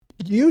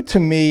You, to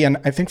me, and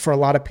I think for a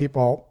lot of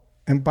people,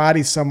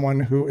 embody someone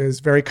who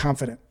is very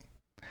confident.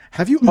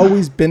 Have you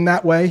always been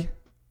that way?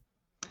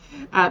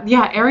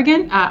 Yeah,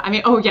 arrogant.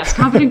 Oh yes,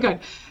 confident, good.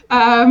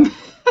 Um,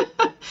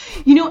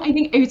 I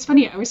think it's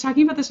funny. I was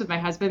talking about this with my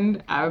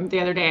husband the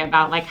other day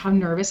about like how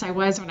nervous I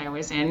was when I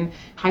was in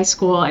high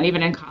school and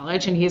even in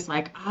college, and he's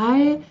like,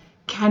 I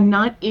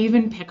cannot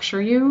even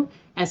picture you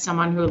as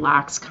someone who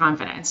lacks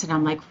confidence, and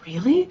I'm like,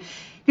 really?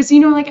 Because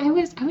like I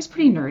was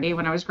pretty nerdy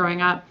when I was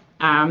growing up.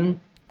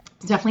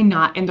 Definitely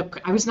not in the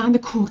I was not in the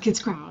cool kids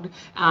crowd,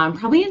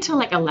 probably until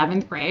like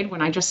 11th grade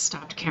when I just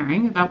stopped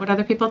caring about what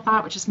other people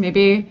thought, which is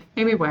maybe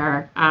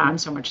where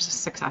so much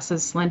success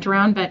is lent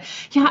around. But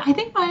yeah, I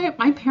think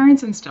my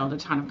parents instilled a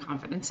ton of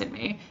confidence in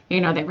me.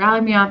 They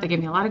rallied me up, they gave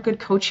me a lot of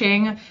good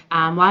coaching,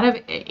 a lot of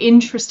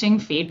interesting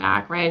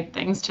feedback, right,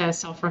 things to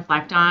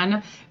self-reflect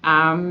on,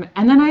 and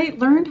then I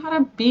learned how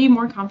to be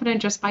more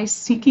confident just by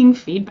seeking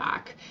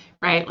feedback,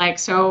 right? Like,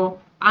 so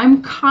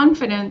I'm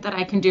confident that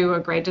I can do a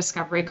great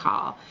discovery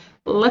call.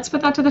 Let's put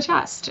that to the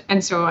test.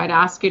 And so I'd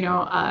ask,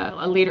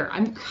 a leader,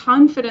 I'm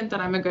confident that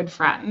I'm a good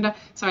friend.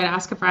 So I'd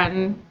ask a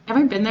friend, have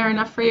I been there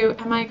enough for you?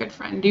 Am I a good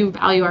friend? Do you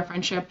value our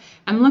friendship?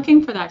 I'm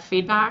looking for that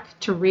feedback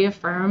to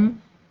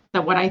reaffirm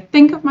that what I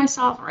think of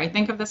myself or I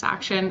think of this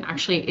action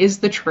actually is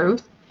the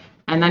truth,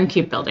 and then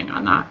keep building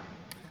on that.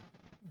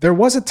 There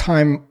was a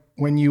time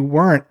when you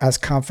weren't as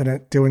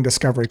confident doing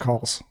discovery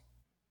calls.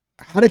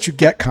 How did you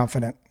get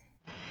confident?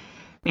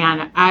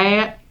 Man,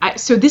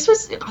 so this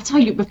was, I'll tell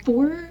you,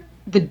 before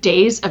the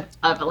days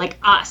of like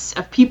us,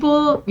 of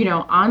people,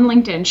 on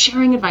LinkedIn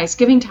sharing advice,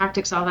 giving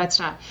tactics, all that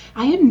stuff,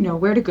 I had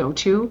nowhere to go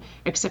to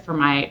except for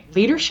my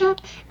leadership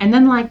and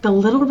then like the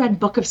little red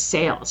book of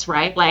sales,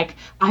 right? Like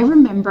I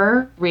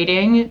remember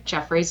reading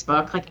Jeffrey's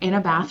book, like in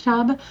a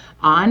bathtub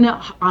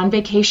on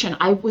vacation.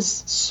 I was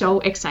so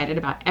excited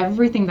about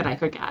everything that I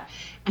could get.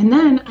 And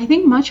then I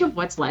think much of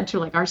what's led to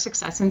like our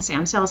success in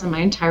SAM sales in my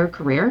entire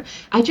career,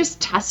 I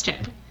just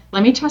tested.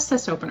 Let me test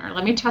this opener.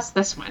 Let me test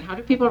this one. How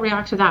do people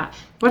react to that?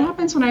 What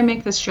happens when I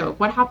make this joke?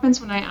 What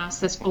happens when I ask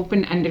this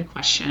open-ended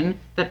question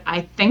that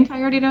I think I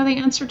already know the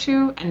answer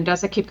to? And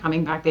does it keep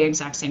coming back the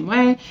exact same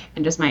way?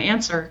 And does my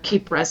answer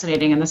keep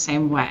resonating in the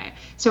same way?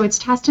 So it's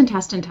test and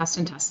test and test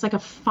and test. It's like a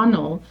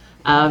funnel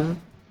of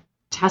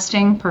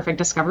testing perfect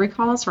discovery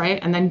calls, right?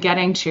 And then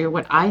getting to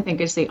what I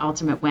think is the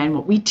ultimate win,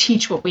 what we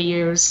teach, what we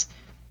use,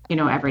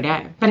 every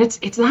day. But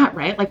it's that,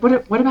 right? Like,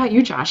 what about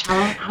you, Josh?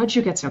 How'd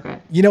you get so good?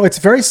 It's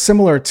very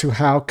similar to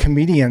how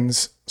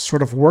comedians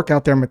sort of work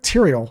out their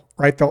material,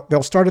 right?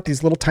 They'll start at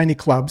these little tiny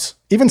clubs.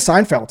 Even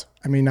Seinfeld.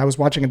 I mean, I was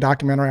watching a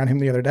documentary on him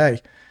the other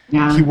day.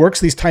 Yeah. He works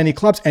these tiny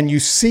clubs, and you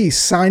see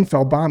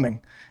Seinfeld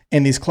bombing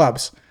in these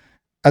clubs,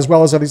 as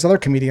well as all these other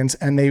comedians,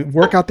 and they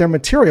work out their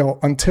material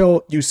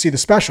until you see the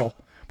special.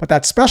 But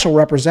that special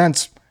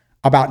represents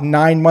about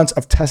 9 months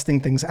of testing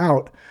things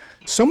out.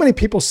 So many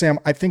people, Sam,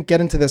 I think,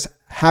 get into this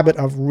habit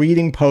of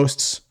reading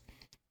posts,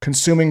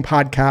 consuming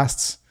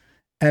podcasts,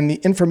 and the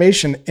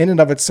information in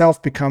and of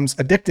itself becomes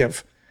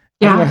addictive.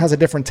 Yeah. Everyone has a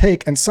different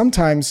take, and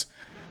sometimes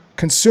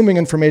consuming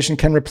information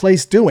can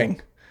replace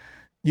doing.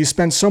 You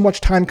spend so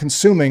much time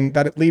consuming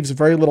that it leaves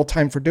very little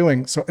time for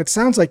doing. So it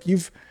sounds like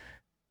you've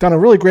done a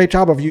really great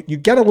job of you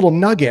get a little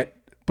nugget,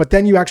 but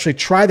then you actually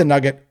try the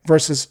nugget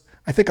versus,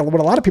 I think what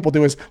a lot of people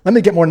do is, let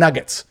me get more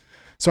nuggets.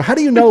 So how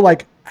do you know,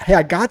 like, hey,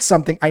 I got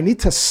something, I need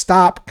to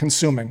stop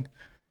consuming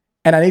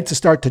and I need to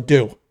start to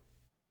do?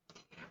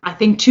 I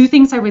think two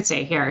things I would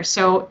say here.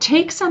 So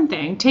take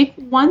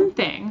one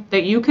thing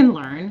that you can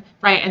learn,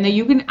 right? And that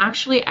you can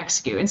actually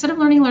execute. Instead of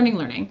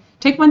learning,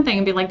 take one thing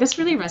and be like, this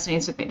really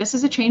resonates with me. This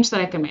is a change that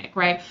I can make,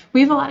 right?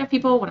 We have a lot of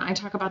people, when I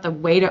talk about the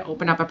way to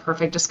open up a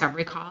perfect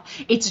discovery call,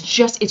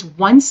 it's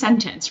one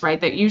sentence, right?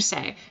 That you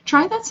say,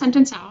 try that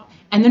sentence out.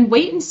 And then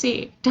wait and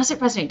see, does it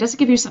resonate? Does it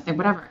give you something?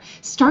 Whatever.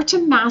 Start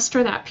to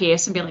master that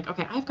piece and be like,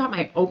 okay, I've got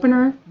my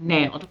opener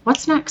nailed.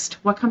 What's next?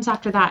 What comes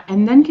after that?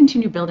 And then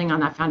continue building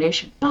on that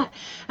foundation. But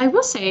I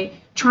will say,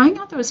 trying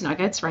out those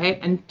nuggets, right,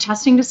 and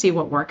testing to see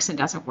what works and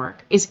doesn't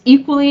work is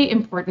equally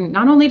important,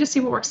 not only to see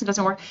what works and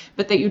doesn't work,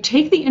 but that you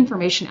take the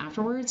information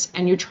afterwards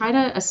and you try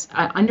to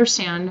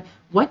understand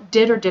what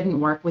did or didn't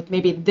work with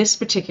maybe this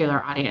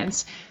particular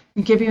audience.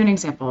 I'll give you an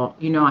example.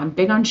 I'm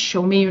big on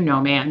show me, you know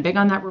me. I'm big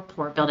on that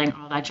rapport building,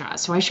 all that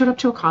jazz. So I showed up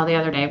to a call the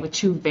other day with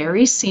two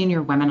very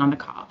senior women on the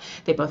call.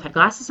 They both had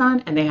glasses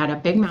on and they had a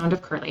big mound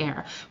of curly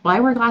hair. Well,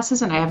 I wear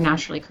glasses and I have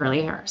naturally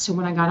curly hair. So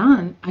when I got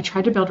on, I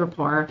tried to build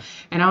rapport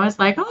and I was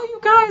like, oh, you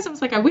guys, I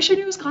was like, I wish I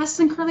knew it was glasses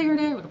and curly hair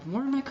day. I would have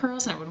worn my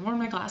curls and I would have worn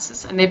my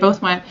glasses. And they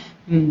both went,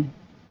 And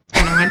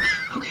I went,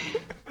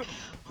 okay.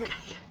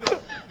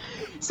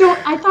 So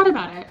I thought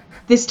about it.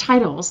 These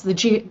titles, the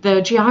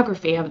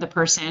geography of the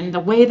person, the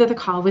way that the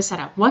call was set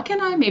up. What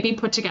can I maybe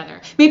put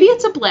together? Maybe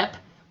it's a blip,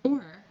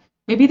 or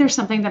maybe there's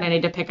something that I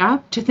need to pick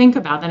up to think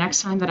about the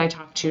next time that I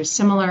talk to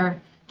similar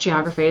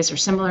geographies or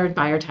similar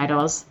buyer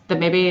titles that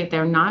maybe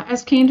they're not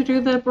as keen to do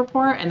the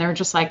report and they're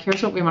just like,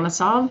 here's what we want to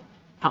solve,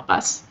 help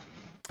us.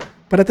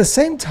 But at the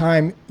same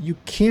time, you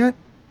can't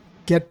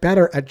get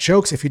better at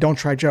jokes if you don't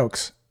try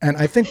jokes. And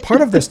I think part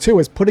of this too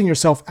is putting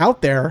yourself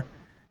out there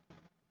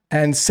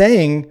and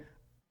saying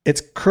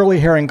it's curly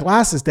hair and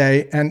glasses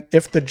day. And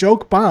if the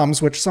joke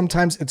bombs, which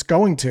sometimes it's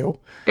going to,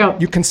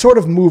 you can sort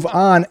of move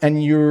on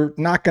and you're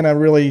not going to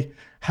really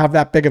have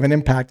that big of an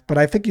impact. But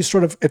I think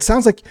it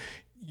sounds like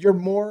you're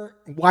more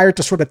wired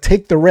to sort of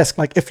take the risk.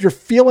 Like if you're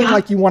feeling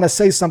like you want to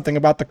say something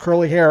about the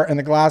curly hair and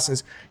the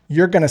glasses,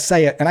 you're going to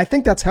say it. And I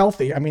think that's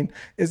healthy. I mean,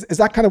 is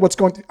that kind of what's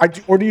going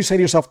to, or do you say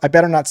to yourself, I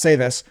better not say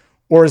this?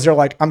 Or is there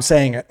like, I'm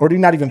saying it, or do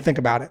you not even think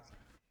about it?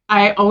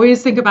 I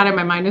always think about it.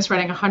 My mind is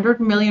running 100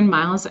 million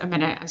miles a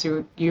minute, as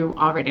you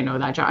already know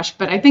that, Josh.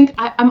 But I think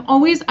I'm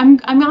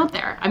out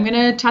there. I'm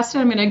gonna test it.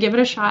 I'm gonna give it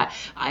a shot.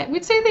 I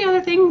would say the other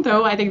thing,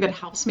 though, I think that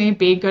helps me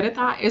be good at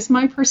that is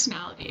my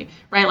personality,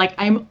 right? Like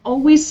I'm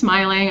always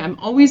smiling. I'm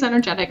always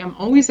energetic. I'm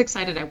always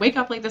excited. I wake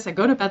up like this. I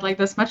go to bed like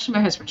this, much to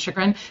my husband's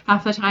chagrin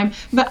half the time.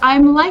 But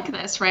I'm like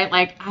this, right?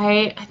 Like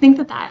I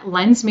think that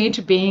lends me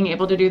to being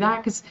able to do that.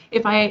 Because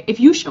if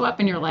you show up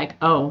and you're like,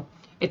 oh,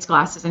 it's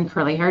glasses and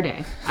curly hair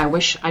day. I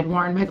wish I'd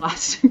worn my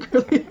glasses and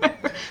curly hair.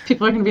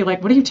 People are going to be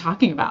like, what are you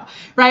talking about?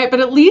 Right.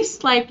 But at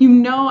least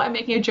I'm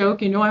making a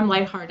joke, I'm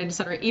lighthearted,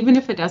 etc., even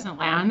if it doesn't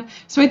land.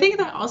 So I think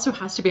that also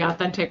has to be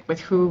authentic with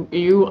who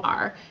you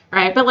are.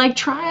 Right. But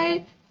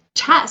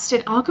test.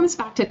 It all comes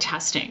back to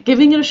testing,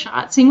 giving it a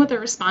shot, seeing what the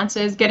response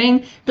is,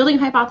 building a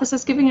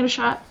hypothesis, giving it a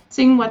shot,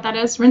 seeing what that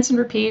is, rinse and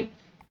repeat,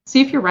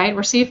 see if you're right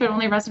or see if it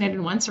only resonated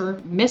once or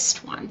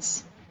missed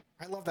once.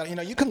 I love that.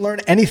 You can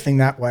learn anything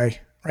that way.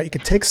 Right? You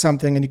can take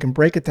something and you can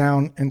break it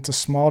down into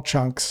small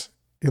chunks.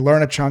 You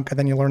learn a chunk and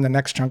then you learn the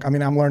next chunk. I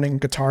mean, I'm learning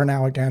guitar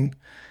now again.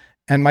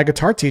 And my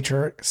guitar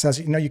teacher says,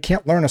 you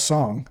can't learn a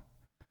song.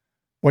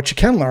 What you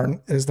can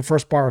learn is the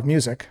first bar of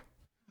music.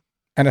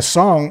 And a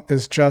song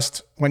is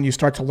just when you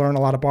start to learn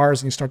a lot of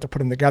bars and you start to put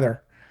them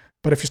together.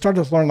 But if you start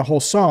to learn the whole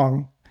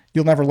song,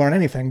 you'll never learn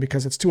anything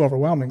because it's too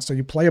overwhelming. So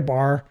you play a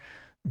bar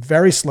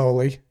very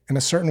slowly in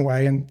a certain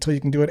way until you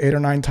can do it 8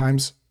 or 9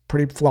 times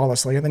pretty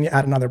flawlessly. And then you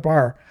add another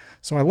bar.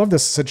 So I love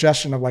this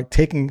suggestion of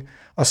taking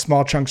a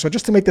small chunk. So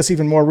just to make this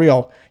even more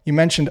real, you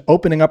mentioned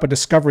opening up a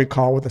discovery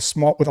call with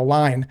a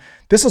line.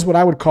 This is what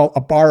I would call a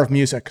bar of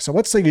music. So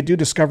let's say you do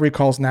discovery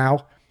calls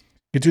now,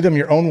 you do them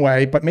your own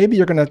way, but maybe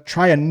you're going to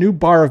try a new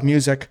bar of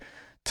music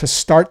to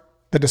start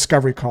the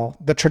discovery call.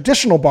 The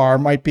traditional bar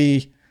might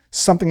be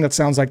something that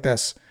sounds like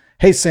this.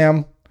 Hey,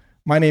 Sam,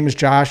 my name is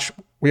Josh.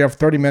 We have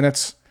 30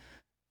 minutes.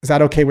 Is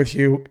that okay with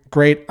you?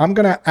 Great. I'm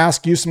going to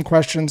ask you some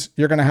questions.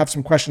 You're going to have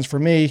some questions for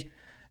me.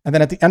 And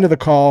then at the end of the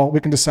call, we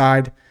can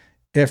decide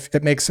if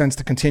it makes sense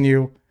to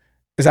continue.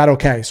 Is that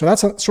okay? So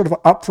that's a sort of an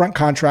upfront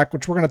contract,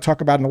 which we're going to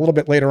talk about in a little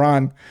bit later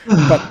on.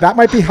 But that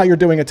might be how you're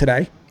doing it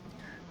today.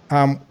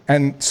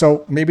 And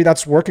so maybe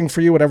that's working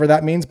for you, whatever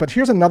that means. But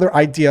here's another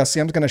idea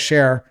Sam's going to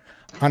share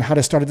on how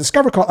to start a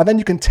discovery call. And then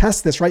you can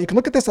test this, right? You can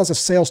look at this as a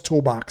sales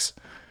toolbox.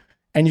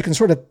 And you can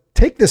sort of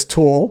take this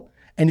tool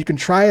and you can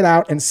try it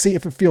out and see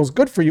if it feels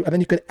good for you. And then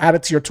you can add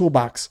it to your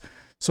toolbox.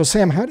 So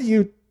Sam, how do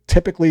you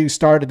typically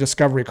start a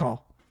discovery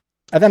call?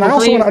 And then I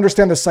also want to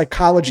understand the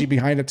psychology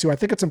behind it too. I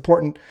think it's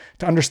important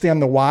to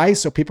understand the why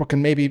so people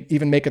can maybe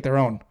even make it their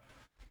own.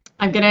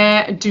 I'm going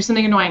to do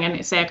something annoying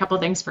and say a couple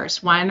of things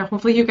first. One,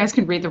 hopefully you guys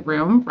can read the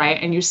room, right?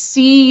 And you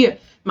see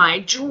my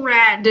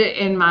dread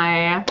in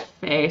my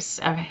face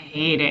of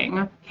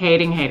hating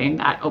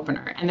that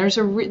opener. And there's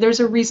a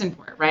reason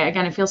for it, right?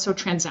 Again, it feels so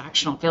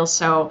transactional, it feels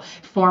so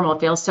formal, it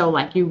feels so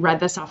like you read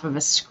this off of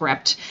a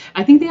script.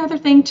 I think the other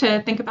thing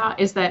to think about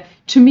is that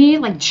to me,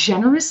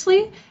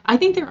 generously, I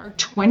think there are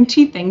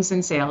 20 things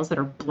in sales that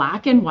are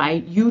black and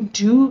white. You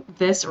do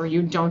this or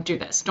you don't do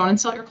this. Don't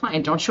insult your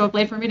client. Don't show up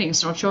late for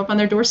meetings. Don't show up on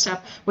their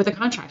doorstep with a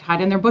contract.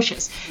 Hide in their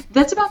bushes.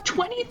 That's about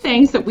 20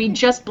 things that we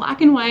just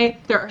black and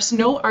white. There's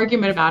no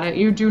argument about it.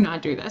 You do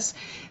not do this.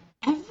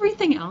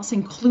 Everything else,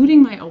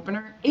 including my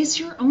opener, is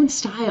your own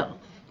style.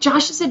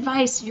 Josh's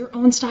advice, your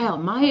own style.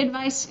 My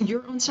advice,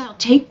 your own style.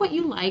 Take what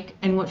you like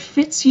and what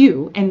fits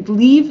you and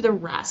leave the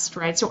rest,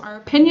 right? So our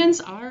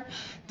opinions are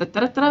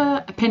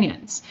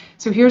opinions.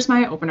 So here's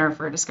my opener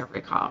for a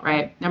discovery call,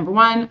 right? Number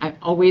one, I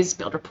always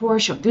build rapport,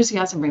 show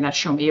enthusiasm, bring that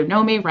show me you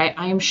know me, right?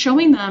 I am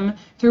showing them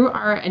through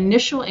our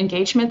initial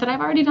engagement that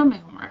I've already done my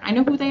homework. I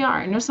know who they are.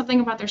 I know something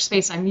about their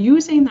space. I'm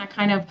using that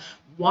kind of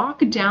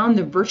walk down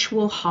the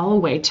virtual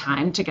hallway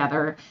time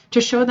together to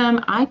show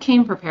them I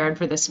came prepared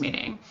for this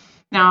meeting.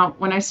 Now,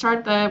 when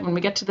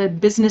we get to the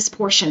business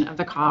portion of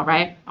the call,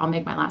 right, I'll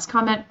make my last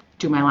comment,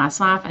 do my last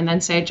laugh, and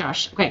then say,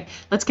 Josh, okay,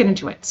 let's get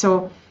into it.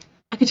 So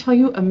I could tell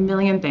you a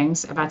million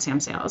things about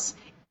Sam Sales.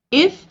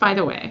 If, by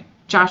the way,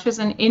 Josh is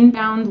an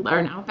inbound or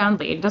an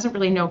outbound lead, doesn't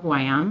really know who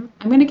I am,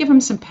 I'm going to give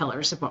him some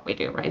pillars of what we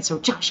do, right? So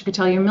Josh, I could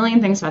tell you a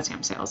million things about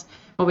Sam Sales.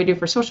 What we do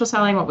for social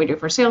selling, what we do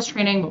for sales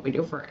training, what we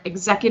do for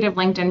executive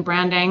LinkedIn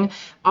branding,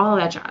 all of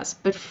that jazz.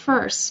 But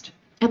first,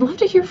 I'd love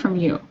to hear from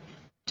you.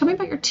 Tell me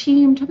about your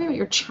team. Tell me about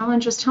your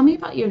challenges. Tell me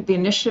about the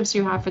initiatives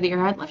you have for the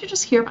year. I'd love to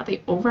just hear about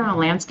the overall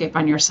landscape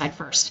on your side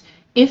first,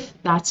 if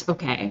that's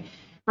okay.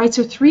 Right,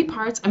 so 3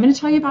 parts. I'm going to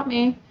tell you about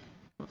me,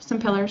 some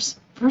pillars.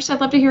 First,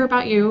 I'd love to hear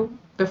about you.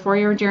 Before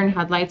you're deer in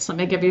headlights, let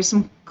me give you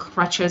some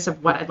crutches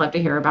of what I'd love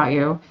to hear about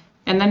you.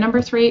 And then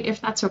number 3, if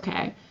that's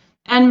okay.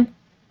 And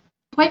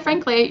quite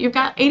frankly, you've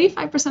got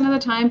 85% of the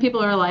time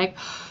people are like,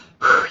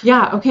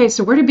 yeah, okay,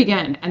 so where to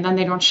begin? And then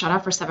they don't shut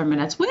up for 7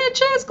 minutes,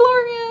 which is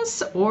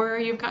glorious. Or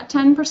you've got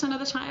 10% of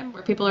the time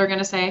where people are going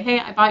to say, hey,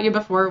 I bought you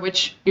before,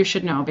 which you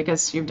should know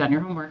because you've done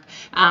your homework.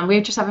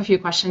 We just have a few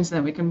questions and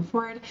then we can move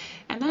forward.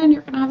 And then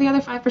you're going to have the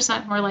other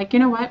 5% who are like, you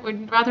know what,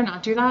 we'd rather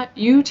not do that.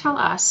 You tell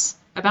us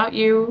about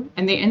you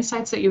and the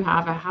insights that you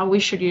have of how we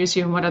should use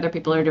you and what other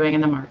people are doing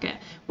in the market,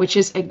 which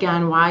is,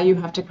 again, why you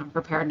have to come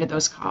prepared to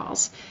those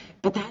calls.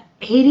 But that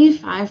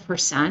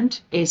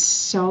 85% is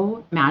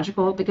so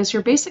magical because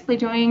you're basically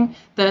doing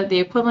the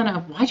equivalent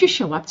of why'd you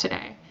show up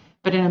today,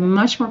 but in a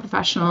much more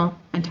professional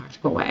and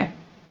tactical way.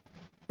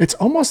 It's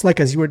almost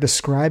like as you were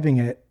describing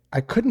it, I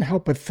couldn't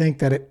help but think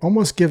that it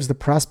almost gives the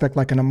prospect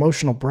like an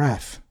emotional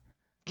breath.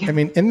 Yeah. I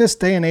mean, in this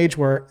day and age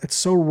where it's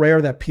so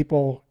rare that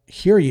people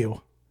hear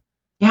you,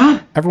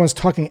 yeah, everyone's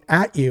talking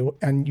at you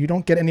and you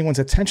don't get anyone's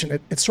attention.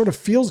 It sort of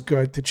feels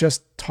good to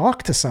just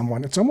talk to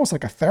someone. It's almost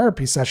like a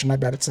therapy session, I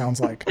bet it sounds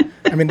like.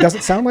 I mean, does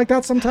it sound like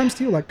that sometimes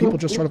to you? Like people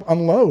just sort of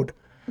unload?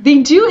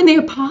 They do, and they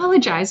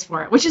apologize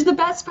for it, which is the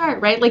best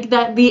part, right? Like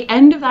that, the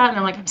end of that, and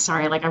they're like, "I'm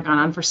sorry, like I've gone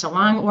on for so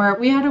long." Or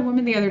we had a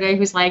woman the other day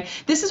who's like,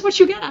 "This is what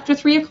you get after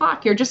 3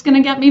 o'clock. You're just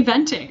gonna get me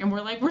venting," and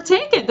we're like, "We're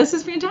taking this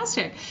is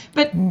fantastic."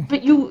 But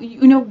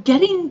you know,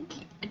 getting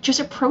just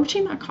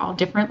approaching that call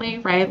differently,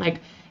 right? Like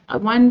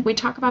one, we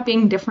talk about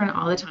being different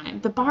all the time.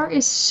 The bar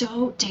is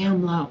so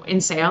damn low in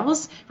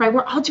sales, right?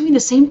 We're all doing the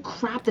same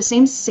crap, the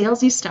same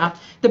salesy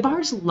stuff. The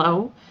bar's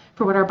low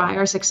for what our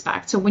buyers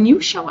expect. So when you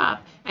show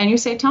up and you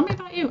say, tell me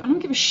about you, I don't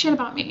give a shit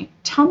about me.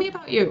 Tell me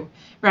about you,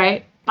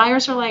 right?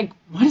 Buyers are like,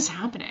 what is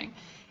happening?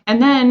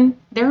 And then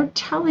they're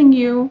telling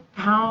you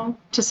how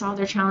to solve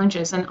their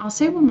challenges. And I'll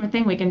say one more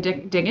thing we can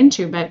dig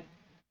into, but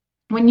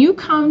when you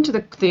come to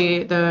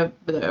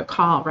the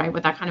call, right,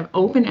 with that kind of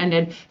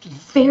open-ended,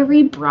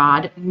 very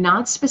broad,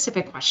 not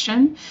specific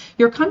question,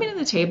 you're coming to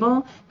the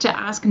table to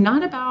ask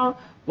not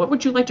about what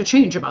would you like to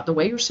change about the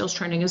way your sales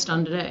training is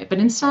done today, but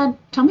instead,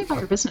 tell me about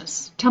your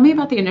business. Tell me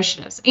about the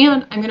initiatives.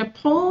 And I'm going to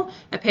pull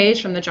a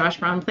page from the Josh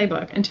Brown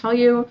playbook and tell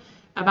you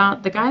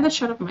about the guy that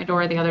showed up at my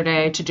door the other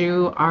day to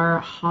do our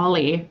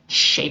holly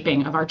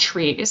shaping of our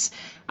trees.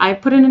 I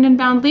put in an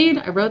inbound lead.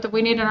 I wrote that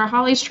we needed our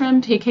hollies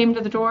trimmed. He came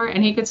to the door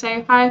and he could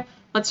say, hi,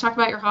 let's talk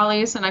about your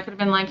hollies. And I could have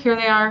been like, here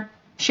they are,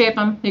 shape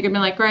them. He could be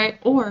like, great.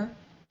 Or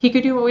he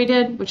could do what we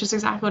did, which is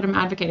exactly what I'm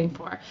advocating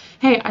for.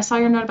 Hey, I saw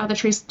your note about the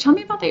trees. Tell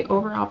me about the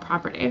overall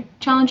property,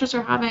 challenges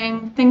you're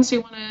having, things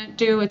you want to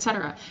do,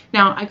 etc.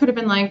 Now, I could have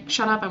been like,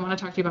 shut up, I want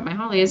to talk to you about my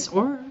hollies.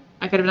 Or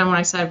I could have done what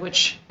I said,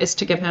 which is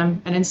to give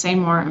him an insane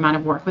more amount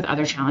of work with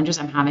other challenges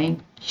I'm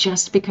having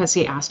just because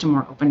he asked a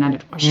more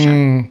open-ended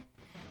question.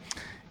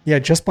 Yeah,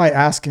 just by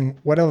asking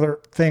what other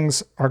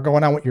things are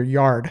going on with your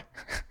yard.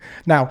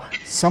 Now,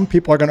 some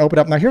people are going to open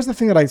up. Now, here's the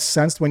thing that I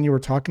sensed when you were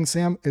talking,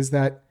 Sam, is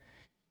that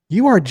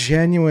you are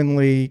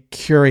genuinely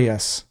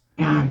curious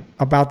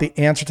about the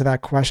answer to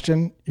that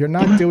question. You're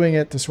not doing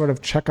it to sort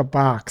of check a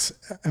box.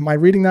 Am I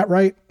reading that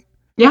right?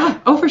 Yeah.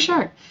 Oh, for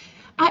sure.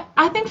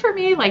 I think for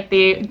me, like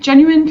the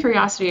genuine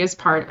curiosity is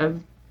part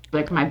of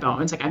like my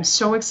bones. Like I'm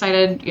so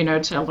excited, you know,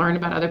 to learn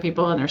about other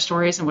people and their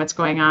stories and what's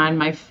going on.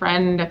 My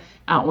friend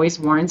always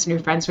warns new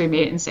friends we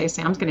meet and say,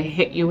 Sam's going to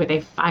hit you with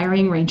a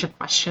firing range of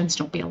questions.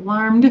 Don't be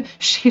alarmed.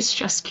 She's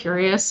just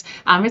curious.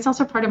 It's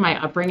also part of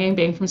my upbringing,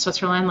 being from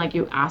Switzerland. Like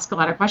you ask a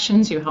lot of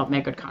questions, you help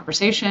make good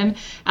conversation.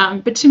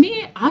 But to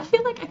me, I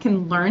feel like I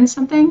can learn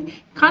something.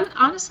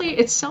 Honestly,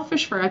 it's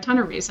selfish for a ton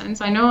of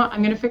reasons. I know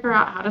I'm going to figure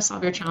out how to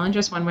solve your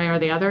challenges one way or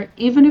the other,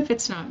 even if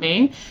it's not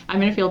me. I'm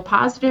going to feel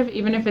positive,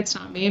 even if it's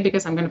not me,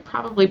 because I'm going to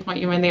probably point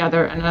you in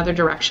another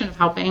direction of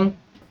helping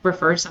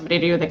refer somebody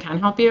to you that can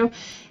help you.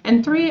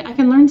 And 3, I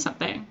can learn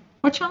something.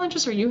 What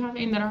challenges are you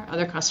having that our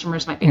other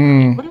customers might be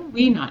having? What do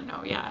we not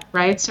know yet,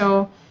 right?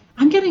 So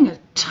I'm getting a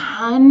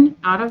ton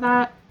out of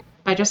that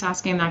by just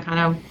asking that kind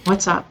of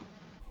what's up.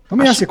 Let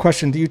me ask you a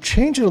question. Do you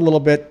change it a little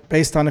bit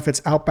based on if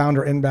it's outbound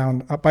or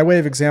inbound? By way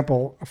of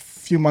example, a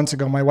few months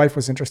ago, my wife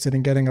was interested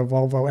in getting a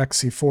Volvo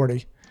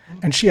XC40,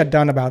 and she had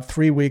done about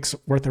 3 weeks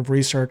worth of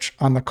research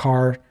on the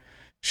car.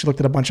 She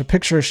looked at a bunch of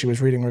pictures. She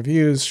was reading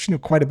reviews. She knew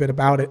quite a bit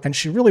about it. And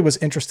she really was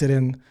interested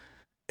in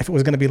if it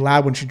was going to be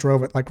loud when she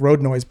drove it, like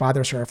road noise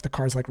bothers her if the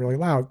car's like really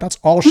loud. That's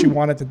all she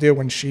wanted to do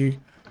when she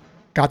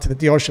got to the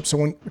dealership. So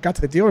when we got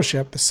to the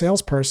dealership, the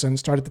salesperson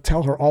started to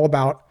tell her all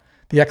about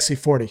the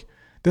XC40.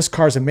 This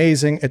car's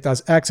amazing. It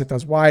does X, it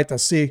does Y, it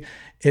does C.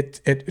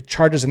 It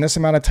charges in this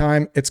amount of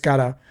time. It's got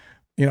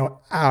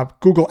a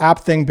Google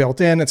app thing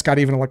built in. It's got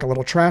even like a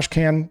little trash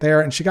can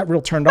there. And she got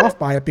real turned off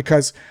by it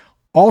because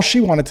all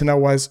she wanted to know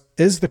was,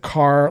 is the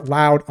car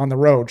loud on the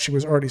road? She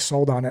was already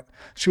sold on it.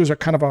 She was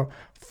kind of a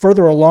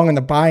further along in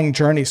the buying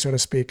journey, so to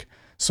speak.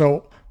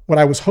 So what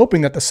I was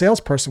hoping that the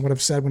salesperson would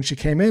have said when she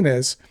came in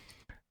is,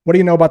 what do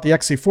you know about the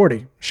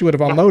XC40? She would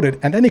have unloaded.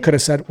 And then he could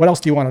have said, what else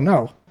do you want to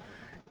know?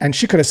 And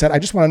she could have said, I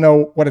just want to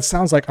know what it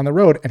sounds like on the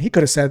road. And he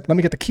could have said, let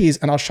me get the keys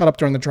and I'll shut up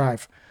during the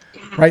drive.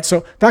 Right?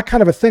 So that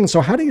kind of a thing.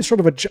 So how do you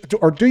sort of adjust,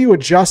 or do you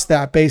adjust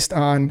that based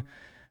on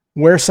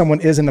where someone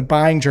is in the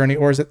buying journey,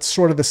 or is it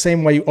sort of the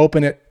same way you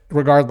open it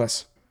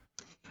regardless?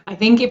 I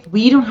think if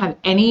we don't have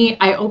any,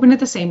 I open it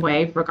the same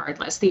way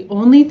regardless. The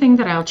only thing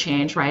that I'll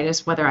change, right,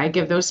 is whether I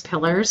give those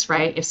pillars,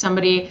 right? If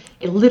somebody,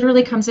 it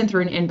literally comes in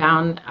through an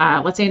inbound,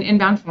 let's say an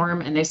inbound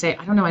form, and they say,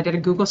 I don't know, I did a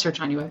Google search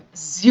on you, I have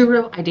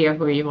zero idea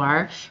who you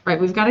are, right?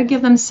 We've got to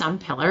give them some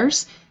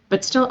pillars,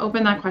 but still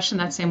open that question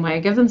that same way.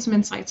 Give them some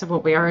insights of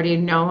what we already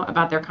know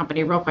about their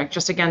company real quick.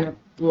 Just again,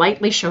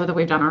 lightly show that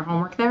we've done our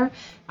homework there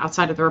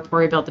outside of the rapport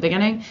we built at the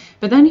beginning.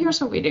 But then here's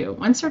what we do.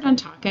 Once they're done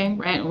talking,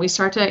 right, and we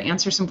start to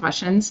answer some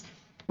questions,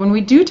 when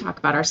we do talk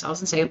about ourselves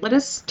and say, let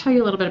us tell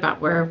you a little bit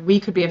about where we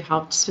could be of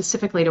help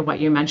specifically to what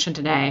you mentioned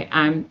today.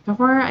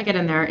 Before I get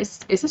in there, is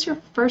this your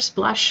first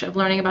blush of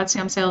learning about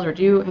Sam Sales, or have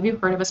you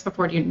heard of us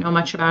before? Do you know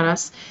much about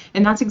us?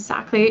 And that's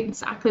exactly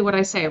what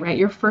I say, right?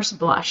 Your first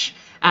blush.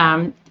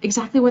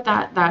 Exactly what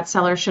that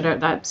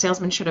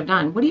salesman should have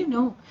done. What do you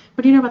know?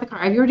 What do you know about the car?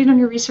 Have you already done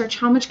your research?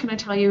 How much can I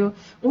tell you?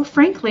 Or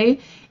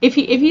frankly, if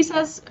he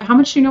says, how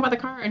much do you know about the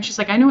car? And she's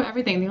like, I know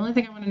everything. The only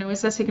thing I want to know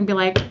is this. He can be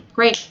like,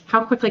 great.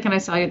 How quickly can I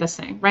sell you this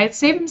thing? Right?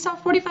 Save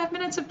himself 45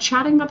 minutes of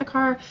chatting about the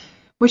car,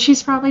 which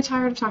he's probably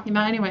tired of talking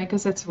about anyway,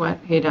 because it's what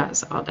he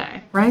does all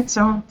day. Right?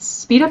 So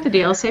speed up the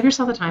deal. Save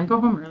yourself the time.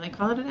 Go home early.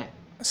 Call it a day.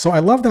 So I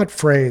love that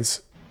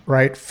phrase,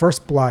 right?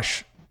 First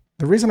blush.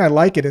 The reason I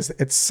like it is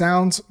it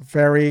sounds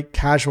very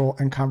casual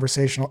and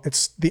conversational.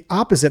 It's the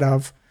opposite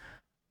of,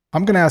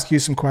 I'm going to ask you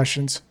some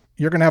questions.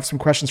 You're going to have some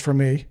questions for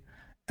me.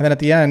 And then at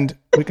the end,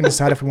 we can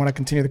decide if we want to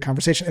continue the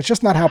conversation. It's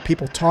just not how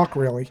people talk,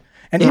 really.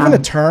 And even the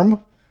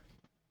term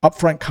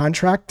upfront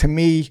contract, to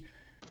me,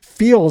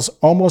 feels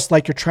almost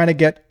like you're trying to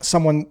get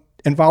someone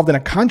involved in a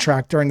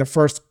contract during the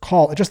first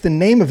call. Just the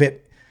name of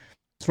it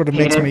sort of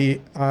makes me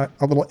a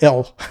little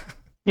ill.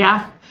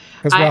 Yeah.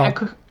 As well. I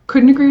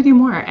couldn't agree with you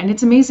more. And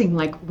it's amazing.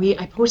 Like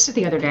I posted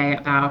the other day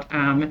about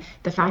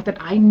the fact that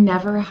I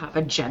never have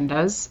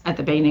agendas at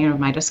the beginning of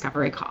my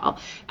discovery call.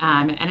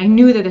 And I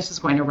knew that this was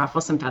going to ruffle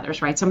some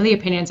feathers, right? Some of the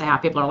opinions I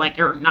have, people are like,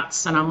 you're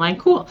nuts. And I'm like,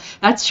 cool,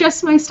 that's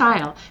just my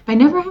style. But I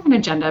never have an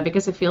agenda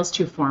because it feels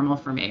too formal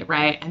for me,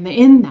 right? And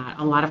in that,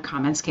 a lot of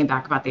comments came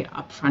back about the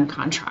upfront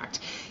contract.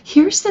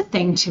 Here's the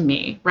thing to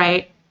me,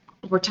 right?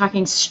 We're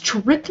talking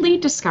strictly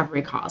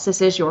discovery calls.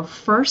 This is your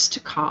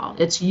first call.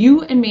 It's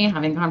you and me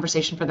having a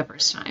conversation for the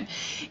first time.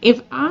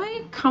 If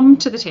I come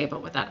to the table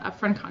with that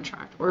upfront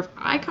contract, or if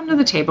I come to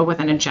the table with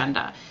an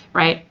agenda,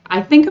 right,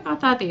 I think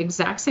about that the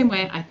exact same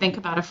way I think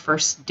about a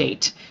first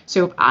date.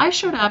 So if I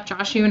showed up,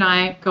 Josh, you and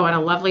I go on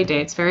a lovely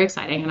date, it's very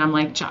exciting, and I'm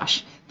like,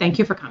 Josh, thank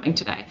you for coming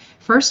today.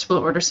 First, we'll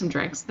order some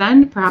drinks.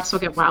 Then perhaps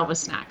we'll get wild with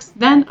snacks.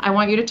 Then I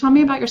want you to tell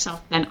me about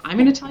yourself. Then I'm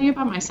going to tell you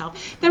about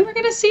myself. Then we're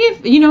going to see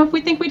if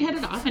we think we'd hit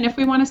it off and if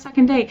we want a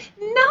second date.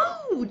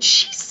 No,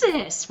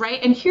 Jesus,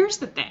 right? And here's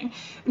the thing.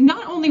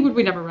 Not only would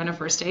we never run a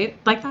first date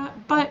like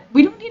that, but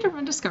we don't need to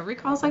run discovery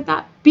calls like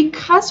that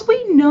because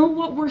we know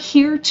what we're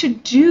here to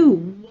do.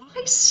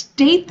 Why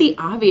state the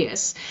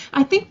obvious?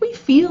 I think we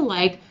feel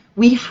like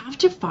we have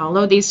to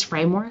follow these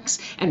frameworks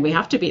and we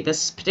have to be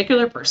this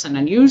particular person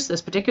and use this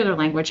particular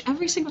language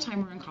every single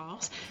time we're on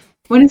calls,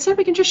 when instead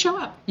we can just show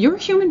up. You're a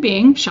human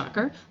being,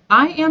 shocker.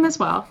 I am as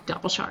well,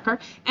 double shocker.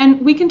 And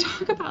we can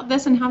talk about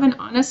this and have an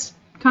honest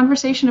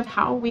conversation of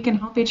how we can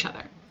help each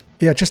other.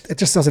 Yeah, it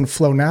just doesn't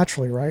flow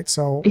naturally, right?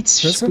 So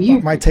it's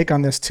weird. My take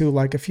on this too,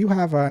 like if you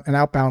have an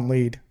outbound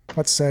lead,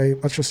 let's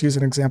just use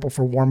an example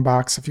for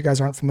Warmbox. If you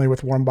guys aren't familiar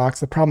with Warmbox,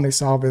 the problem they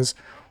solve is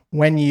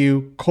when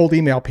you cold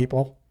email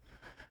people,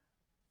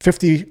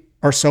 50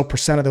 or so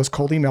 % of those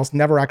cold emails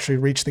never actually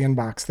reach the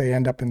inbox. They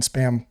end up in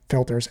spam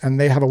filters, and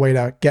they have a way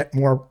to get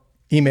more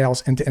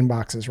emails into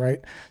inboxes, right?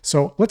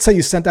 So let's say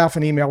you sent out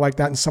an email like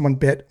that and someone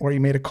bit, or you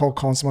made a cold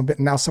call and someone bit,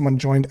 and now someone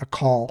joined a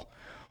call.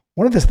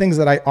 One of the things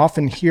that I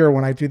often hear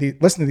when I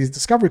listen to these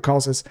discovery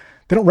calls is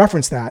they don't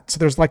reference that. So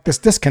there's like this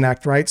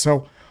disconnect, right?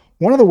 So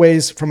one of the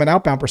ways from an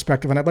outbound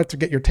perspective, and I'd like to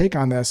get your take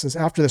on this, is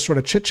after this sort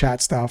of chit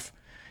chat stuff,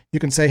 you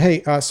can say,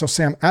 hey, so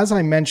Sam, as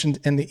I mentioned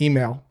in the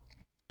email,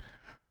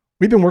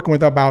 we've been working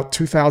with about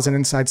 2,000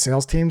 inside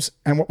sales teams,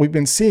 and what we've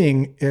been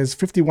seeing is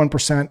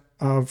 51%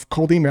 of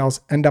cold emails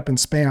end up in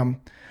spam.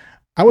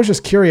 I was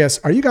just curious,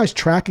 are you guys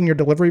tracking your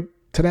deliverability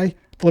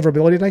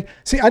today?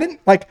 See, I didn't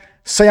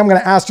say I'm going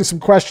to ask you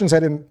some questions. I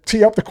didn't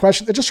tee up the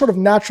question. It just sort of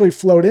naturally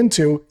flowed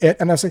into it.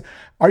 And I say,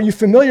 are you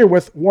familiar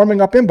with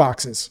warming up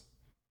inboxes?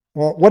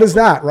 Well, what is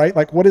that, right?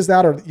 Like, what is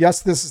that? Or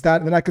yes, this is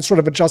that. And then I could sort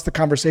of adjust the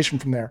conversation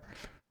from there.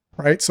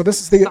 Right. So this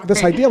is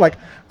this idea, like,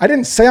 I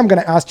didn't say I'm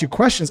going to ask you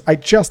questions. I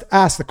just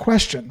asked the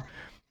question.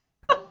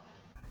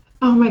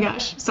 Oh my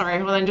gosh. Sorry.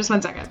 Hold on just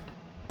 1 second.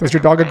 Does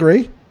your dog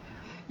agree?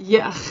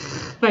 Yeah.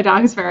 My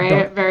dog is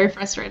very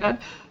frustrated.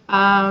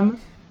 I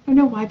don't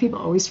know why people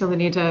always feel the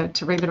need to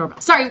ring the doorbell.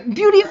 Sorry.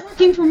 Beauty of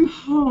working from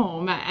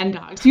home and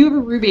dogs. You have a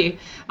Ruby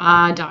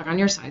dog on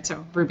your side.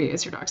 So Ruby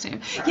is your dog's name.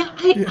 Yeah.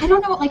 I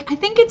don't know. Like, I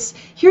think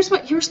here's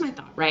my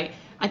thought, right?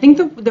 I think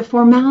the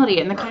formality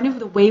and the kind of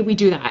the way we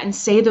do that and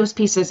say those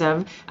pieces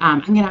of,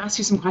 I'm going to ask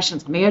you some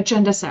questions, let me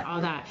agenda set,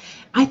 all that.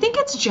 I think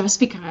it's just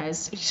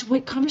because it's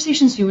what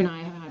conversations you and I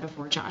have had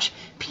before, Josh.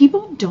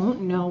 People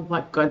don't know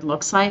what good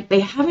looks like. They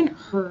haven't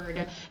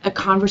heard a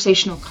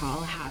conversational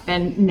call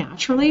happen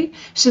naturally,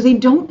 so they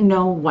don't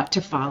know what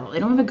to follow. They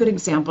don't have a good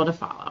example to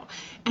follow.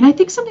 And I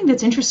think something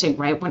that's interesting,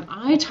 right, when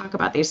I talk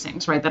about these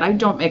things, right, that I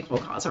don't make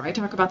cold calls, or I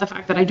talk about the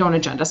fact that I don't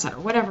agenda set, or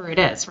whatever it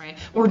is, right,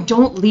 or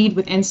don't lead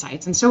with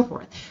insights and so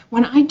forth.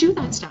 When I do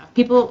that stuff,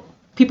 people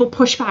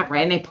push back,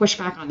 right? And they push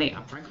back on the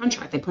upfront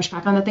contract. They push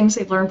back on the things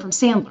they've learned from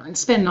Sandler and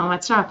Spin and all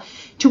that stuff.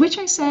 To which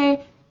I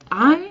say,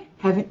 I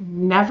have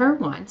never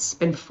once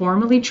been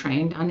formally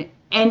trained on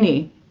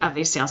any of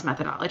these sales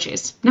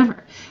methodologies.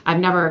 Never. I've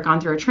never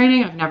gone through a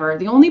training.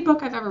 The only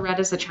book I've ever read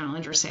is The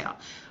Challenger Sale.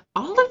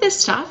 All of this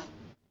stuff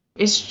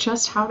is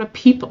just how to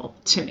people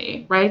to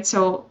me, right?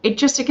 So it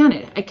just, again,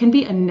 it can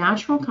be a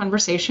natural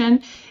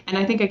conversation. And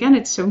I think, again,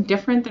 it's so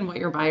different than what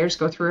your buyers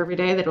go through every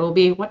day that it will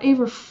be, what a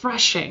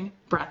refreshing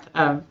breath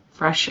of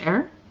fresh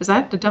air. Is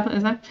that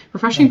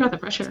refreshing breath of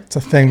fresh air? It's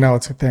a thing. No,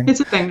 it's a thing. It's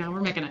a thing now. We're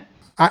making it.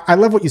 I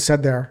love what you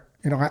said there.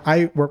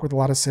 I work with a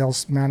lot of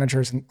sales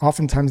managers, and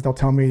oftentimes they'll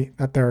tell me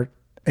that their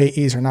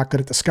AEs are not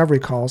good at discovery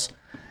calls.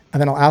 And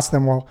then I'll ask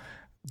them, well,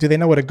 do they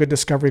know what a good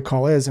discovery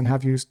call is, and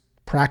have you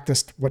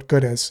practiced what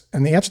good is?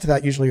 And the answer to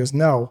that usually is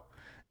no.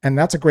 And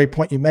that's a great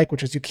point you make,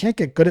 which is you can't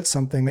get good at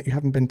something that you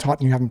haven't been taught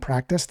and you haven't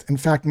practiced. In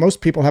fact,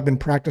 most people have been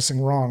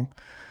practicing wrong,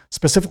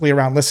 specifically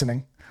around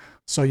listening.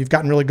 So you've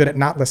gotten really good at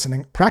not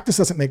listening. Practice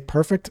doesn't make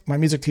perfect. My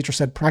music teacher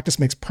said practice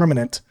makes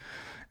permanent.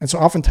 And so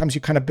oftentimes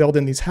you kind of build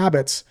in these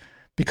habits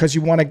because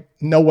you want to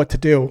know what to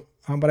do.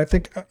 But I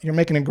think you're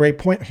making a great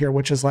point here,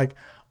 which is like,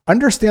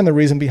 understand the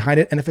reason behind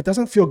it. And if it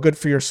doesn't feel good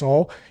for your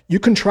soul, you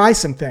can try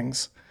some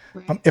things.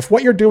 Right. If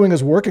what you're doing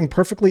is working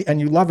perfectly and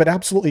you love it,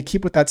 absolutely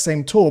keep with that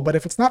same tool. But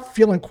if it's not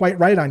feeling quite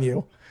right on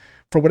you,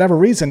 for whatever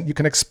reason, you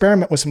can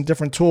experiment with some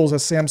different tools.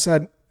 As Sam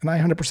said, and I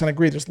 100%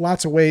 agree, there's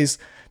lots of ways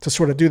to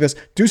sort of do this.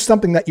 Do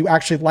something that you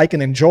actually like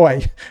and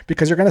enjoy,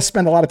 because you're going to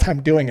spend a lot of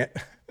time doing it.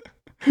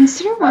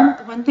 Consider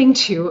one thing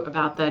too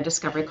about the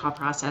discovery call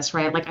process,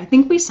 right? Like, I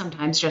think we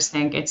sometimes just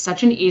think it's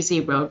such an easy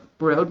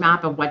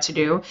roadmap of what to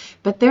do,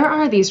 but there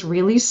are these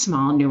really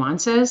small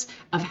nuances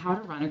of how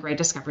to run a great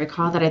discovery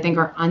call that I think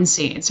are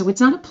unseen. So it's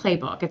not a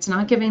playbook. It's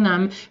not giving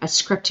them a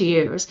script to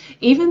use.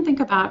 Even think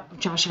about,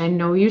 Josh, I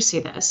know you see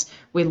this.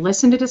 We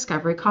listen to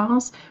discovery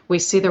calls. We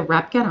see the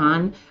rep get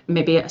on.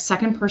 Maybe a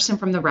second person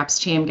from the reps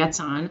team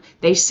gets on.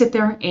 They sit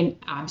there in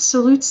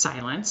absolute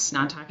silence,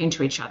 not talking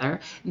to each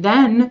other.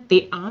 Then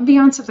the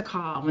ambiance of the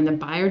call when the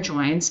buyer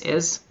joins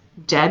is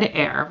dead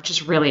air, which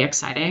is really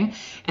exciting.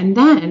 And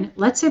then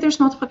let's say there's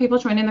multiple people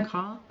joining the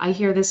call. I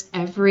hear this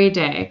every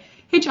day.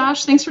 Hey,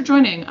 Josh, thanks for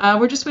joining.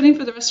 We're just waiting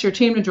for the rest of your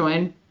team to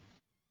join.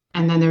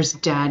 And then there's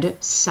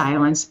dead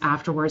silence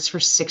afterwards for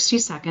 60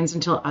 seconds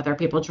until other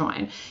people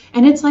join.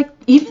 And it's like,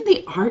 even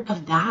the art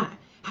of that.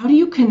 How do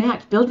you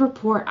connect, build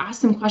rapport,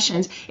 ask them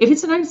questions? If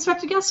it's an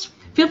unexpected guest,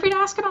 feel free to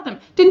ask about them.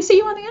 Didn't see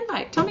you on the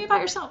invite. Tell me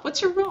about yourself.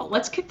 What's your role?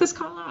 Let's kick this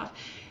call off.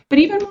 But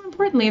even more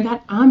importantly,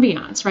 that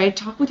ambiance, right?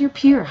 Talk with your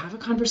peer, have a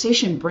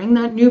conversation, bring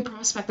that new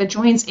prospect that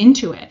joins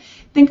into it.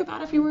 Think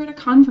about if you were at a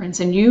conference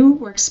and you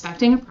were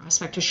expecting a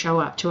prospect to show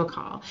up to a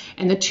call,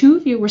 and the two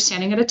of you were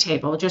standing at a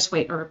table,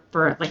 or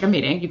for like a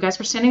meeting, you guys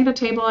were standing at a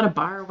table at a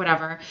bar or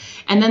whatever,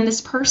 and then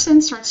this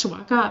person starts to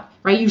walk up,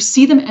 right? You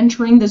see them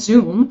entering the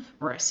Zoom,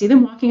 or see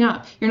them walking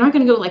up. You're not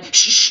going to go like,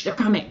 shh, they're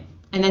coming,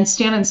 and then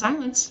stand in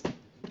silence.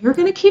 You're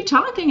going to keep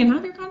talking and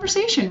have your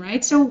conversation,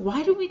 right? So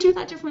why do we do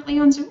that differently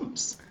on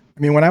Zooms? I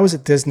mean, when I was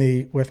at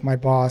Disney with my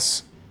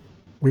boss,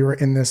 we were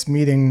in this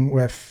meeting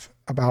with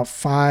about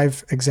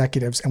 5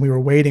 executives, and we were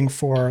waiting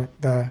for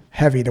the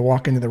heavy to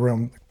walk into the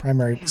room, the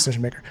primary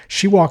decision maker.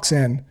 She walks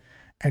in,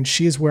 and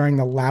she is wearing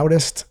the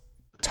loudest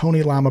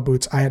Tony Lama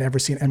boots I had ever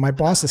seen. And my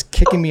boss is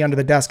kicking me under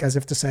the desk as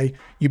if to say,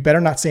 you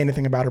better not say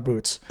anything about her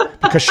boots,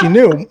 because she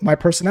knew my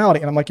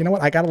personality. And I'm like, you know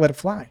what? I got to let it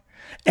fly.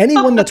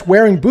 Anyone that's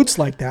wearing boots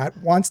like that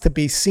wants to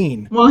be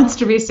seen.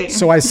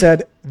 So I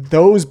said,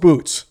 those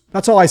boots.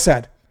 That's all I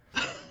said.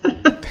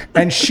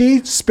 And she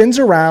spins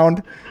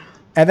around,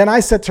 and then I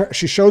said to her,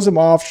 she shows them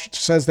off. She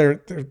says they're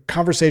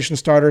conversation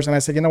starters. And I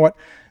said, you know what?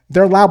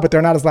 They're loud, but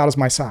they're not as loud as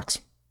my socks.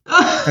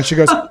 And she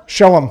goes,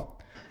 show them.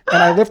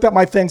 And I lift up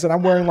my things, and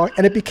I'm wearing long,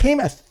 and it became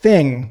a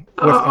thing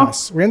with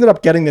us. We ended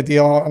up getting the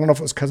deal. I don't know if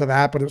it was because of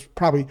that, but it was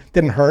probably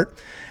didn't hurt.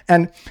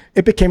 And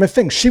it became a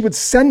thing. She would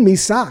send me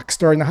socks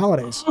during the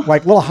holidays,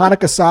 like little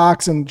Hanukkah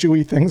socks and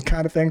Jewy things,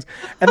 kind of things.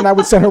 And then I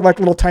would send her like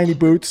little tiny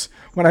boots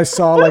when I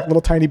saw like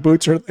little tiny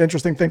boots or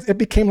interesting things. It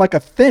became like a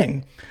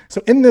thing.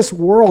 So in this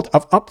world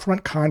of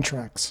upfront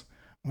contracts,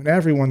 when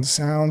everyone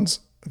sounds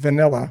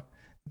vanilla,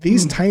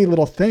 these tiny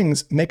little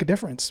things make a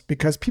difference,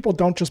 because people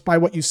don't just buy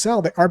what you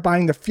sell. They are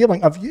buying the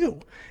feeling of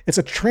you. It's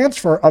a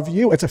transfer of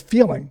you. It's a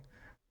feeling.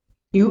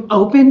 You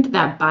opened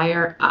that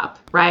buyer up,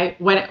 right?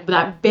 When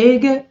that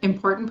big,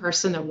 important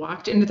person that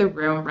walked into the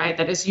room, right,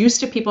 that is used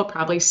to people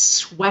probably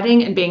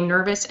sweating and being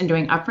nervous and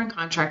doing upfront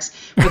contracts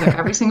with them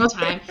every single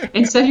time.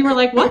 Instead, you were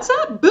like, what's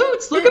up,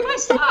 boots? Look at my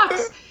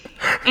socks.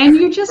 And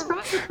you just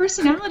brought your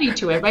personality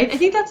to it, right? I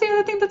think that's the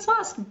other thing that's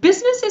lost.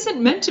 Business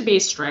isn't meant to be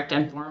strict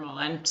and formal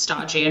and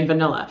stodgy and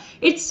vanilla.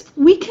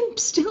 We can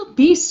still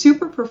be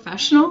super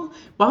professional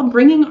while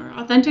bringing our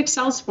authentic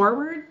selves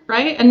forward,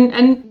 right?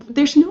 And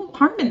there's no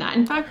harm in that.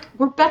 In fact,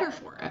 we're better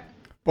for it.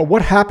 But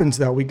what happens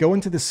though? We go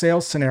into the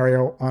sales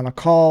scenario on a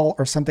call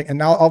or something, and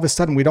now all of a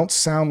sudden we don't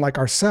sound like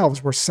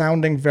ourselves. We're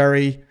sounding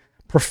very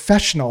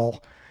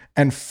professional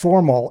and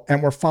formal,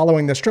 and we're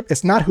following the script.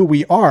 It's not who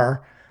we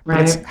are, but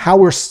Right. it's how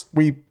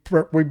we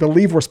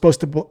believe we're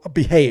supposed to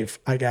behave,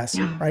 I guess,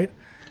 right?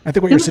 I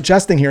think what you're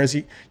suggesting here is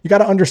you got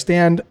to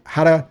understand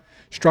how to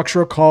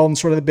structure a call and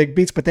sort of the big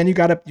beats, but then you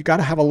got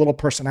to have a little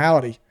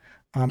personality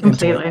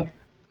into it.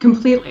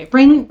 Completely.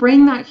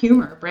 Bring that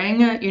humor, bring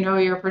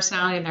your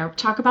personality in there.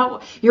 Talk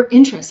about your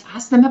interests.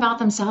 Ask them about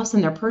themselves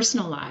and their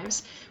personal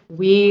lives.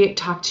 We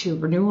talk to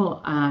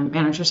renewal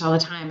managers all the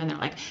time, and they're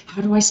like,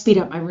 how do I speed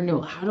up my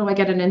renewal? How do I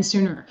get it in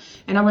sooner?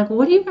 And I'm like, well,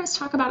 what do you guys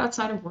talk about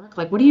outside of work?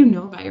 Like, what do you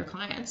know about your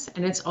clients?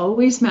 And it's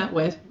always met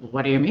with, well,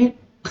 what do you mean?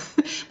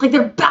 Like,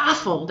 they're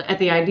baffled at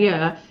the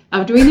idea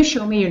of doing the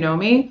show me, you know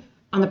me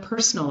on the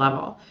personal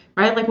level,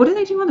 right? Like, what do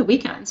they do on the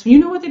weekends? You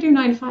know what they do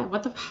 9 to 5.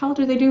 What the hell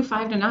do they do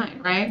 5 to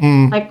 9,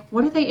 right? Like,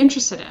 what are they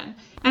interested in?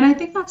 And I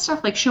think that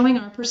stuff, like showing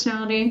our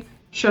personality,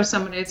 show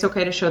somebody it's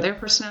okay to show their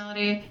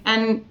personality.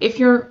 And if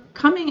you're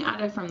coming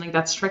at it from like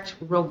that strict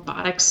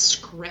robotic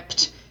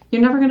script,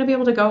 you're never going to be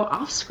able to go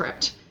off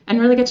script and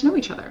really get to know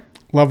each other.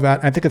 Love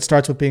that. I think it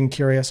starts with being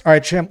curious. All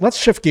right, Cham, let's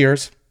shift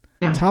gears.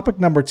 Yeah. Topic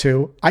number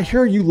 2. I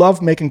hear you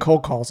love making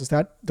cold calls.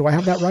 Do I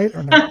have that right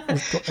or no?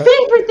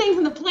 Favorite things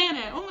on the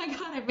planet. Oh my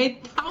God, I've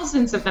made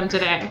thousands of them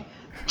today.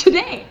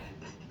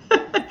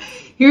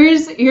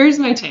 Here's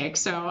my take.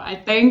 So I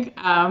think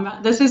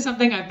this is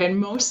something I've been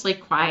mostly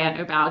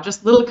quiet about,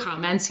 just little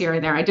comments here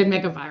and there. I did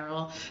make a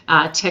viral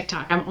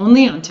TikTok. I'm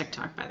only on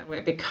TikTok, by the way,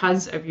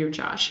 because of you,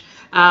 Josh.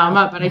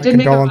 But I did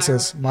make a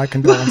viral. My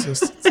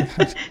condolences.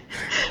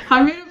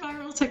 I made a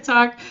viral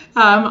TikTok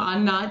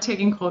on not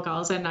taking cold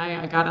calls, and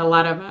I got a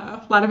lot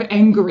of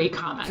angry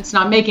comments,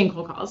 not making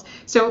cold calls.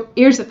 So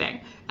here's the thing.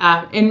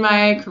 In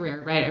my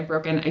career, right, I've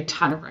broken a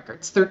ton of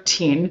records,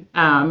 13,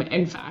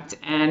 in fact,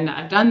 and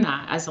I've done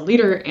that as a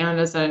leader and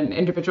as an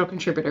individual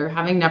contributor,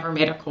 having never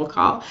made a cold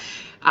call.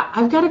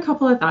 I've got a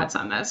couple of thoughts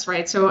on this,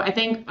 right? So I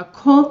think a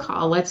cold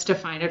call, let's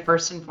define it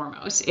first and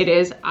foremost. It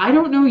is, I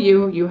don't know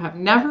you, you have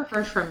never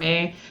heard from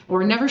me,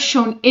 or never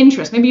shown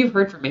interest. Maybe you've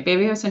heard from me.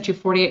 Maybe I've sent you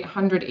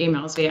 4,800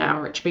 emails via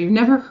outreach, but you've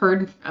never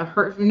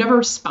you've never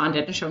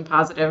responded and shown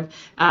positive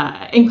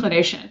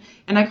inclination.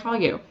 And I call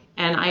you,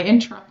 and I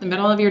interrupt the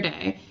middle of your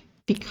day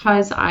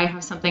because I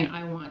have something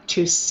I want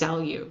to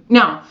sell you.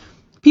 Now,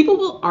 people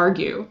will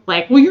argue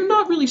like, well, you're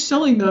not really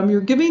selling them.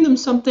 You're giving them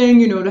something,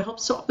 to help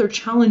solve their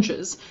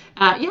challenges.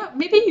 Yeah,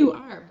 maybe you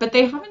are, but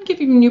they haven't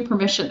given you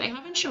permission. They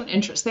haven't shown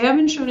interest. They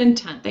haven't shown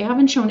intent. They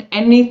haven't shown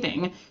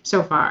anything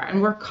so far.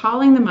 And we're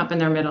calling them up in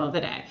their middle of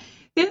the day.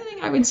 The other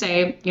thing I would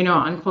say,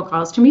 on cold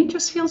calls, to me,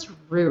 just feels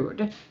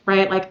rude,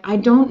 right? Like, I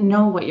don't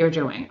know what you're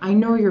doing. I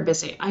know you're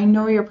busy. I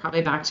know you're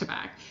probably back to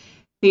back.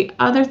 The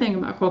other thing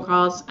about cold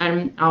calls,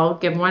 and I'll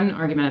give one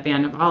argument at the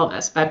end of all of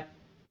this, but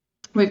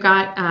we've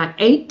got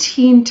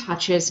 18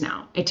 touches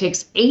now. It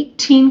takes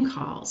 18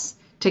 calls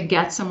to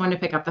get someone to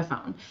pick up the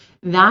phone.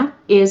 That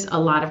is a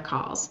lot of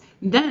calls.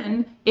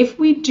 Then, if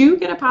we do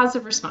get a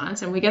positive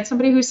response and we get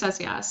somebody who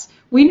says yes,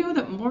 we know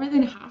that more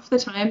than half the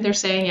time they're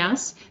saying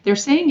yes. They're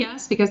saying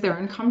yes because they're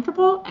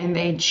uncomfortable and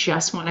they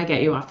just want to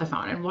get you off the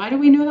phone. And why do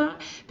we know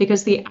that?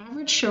 Because the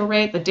average show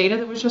rate, the data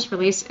that was just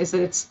released, is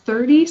that it's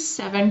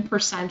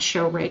 37%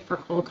 show rate for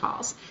cold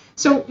calls.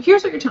 So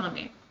here's what you're telling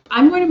me.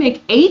 I'm going to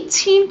make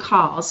 18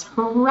 calls,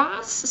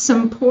 harass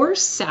some poor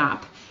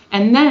sap,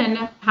 and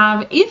then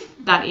have, if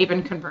that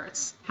even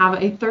converts, have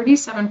a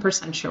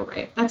 37% show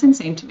rate. That's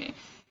insane to me.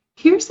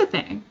 Here's the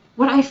thing.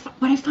 What I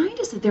find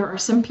is that there are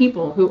some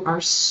people who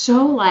are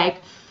so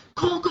like,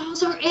 cold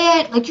calls are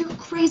it. Like, you're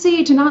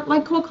crazy to not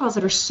like cold calls,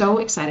 that are so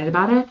excited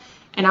about it.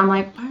 And I'm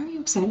like, why are you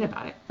excited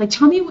about it? Like,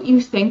 tell me what you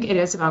think it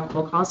is about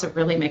cold calls that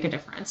really make a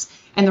difference.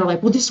 And they're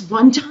like, well, this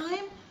one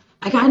time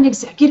I got an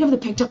executive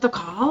that picked up the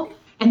call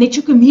and they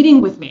took a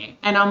meeting with me.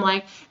 And I'm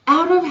like,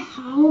 out of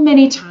how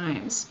many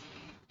times?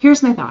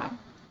 Here's my thought.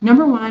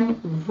 Number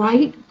one,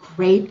 write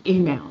great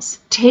emails.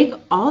 Take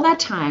all that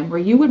time where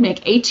you would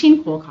make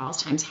 18 cold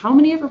calls times how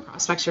many of your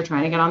prospects you're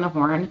trying to get on the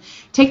horn.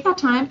 Take that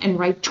time and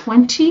write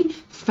 20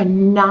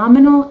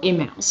 phenomenal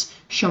emails.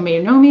 Show me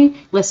you know me,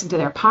 listen to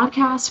their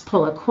podcast,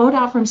 pull a quote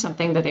out from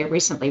something that they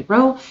recently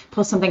wrote,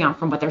 pull something out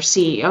from what their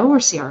CEO or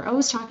CRO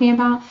is talking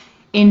about.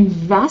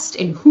 Invest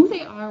in who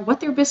they are, what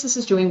their business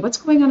is doing, what's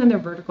going on in their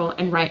vertical,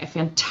 and write a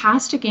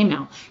fantastic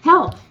email.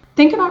 Hell,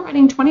 think about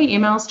writing 20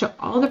 emails to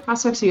all the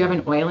prospects you have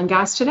in oil and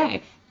gas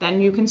today.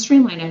 Then you can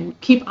streamline and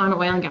keep on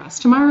oil and gas.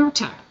 Tomorrow,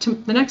 tech.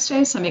 The next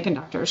day,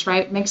 semiconductors,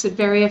 right? Makes it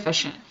very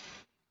efficient.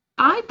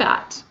 I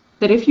bet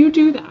that if you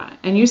do that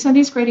and you send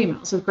these great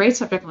emails with great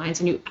subject lines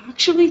and you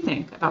actually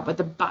think about what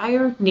the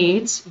buyer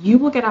needs, you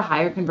will get a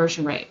higher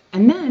conversion rate.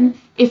 And then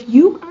if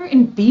you are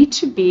in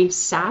B2B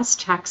SaaS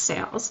tech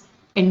sales,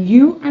 and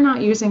you are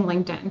not using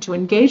LinkedIn to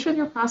engage with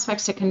your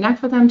prospects, to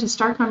connect with them, to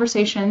start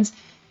conversations,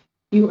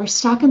 you are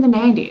stuck in the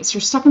 90s.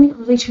 You're stuck in the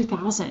early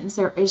 2000s.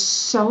 There is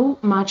so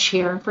much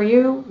here for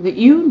you that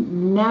you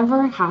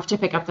never have to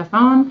pick up the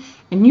phone,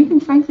 and you can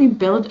frankly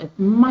build a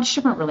much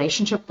different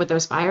relationship with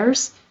those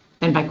buyers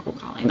than by cold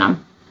calling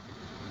them.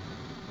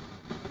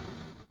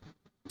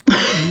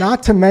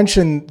 Not to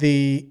mention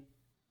the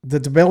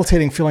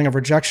debilitating feeling of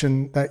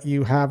rejection that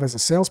you have as a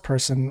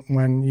salesperson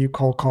when you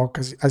cold call,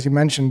 because as you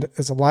mentioned,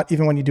 there's a lot,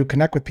 even when you do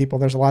connect with people,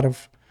 there's a lot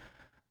of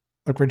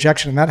like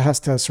rejection, and that has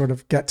to sort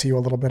of get to you a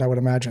little bit, I would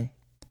imagine.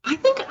 I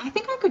think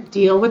I could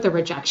deal with the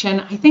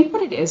rejection. I think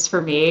what it is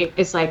for me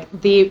is like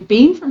the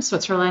being from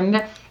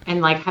Switzerland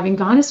and like having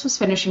gone to Swiss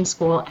finishing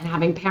school and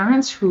having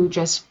parents who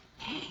just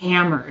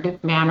hammered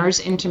manners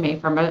into me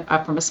from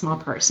a small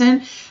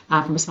person,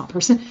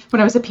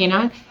 when I was a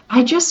peanut.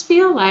 I just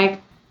feel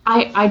like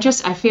I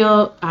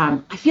feel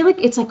like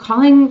it's like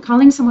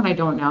calling someone I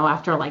don't know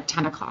after like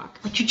 10 o'clock.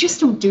 Like you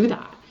just don't do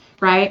that,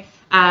 right?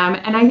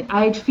 And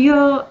I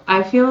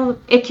feel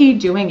icky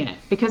doing it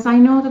because I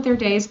know that their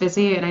day is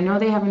busy and I know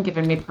they haven't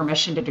given me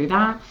permission to do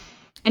that.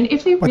 And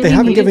if they But they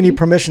haven't given you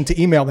permission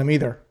to email them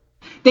either.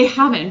 They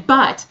haven't,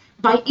 but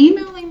by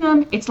emailing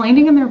them, it's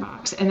landing in their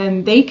box and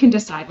then they can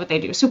decide what they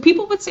do. So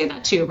people would say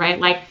that too, right?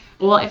 Like,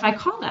 well, if I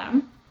call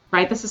them,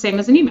 right, that's the same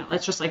as an email.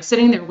 It's just like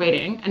sitting there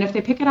waiting. And if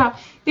they pick it up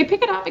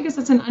because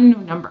it's an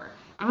unknown number.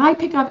 I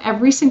pick up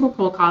every single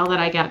cold call that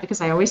I get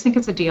because I always think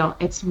it's a deal.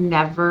 It's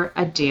never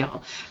a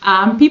deal.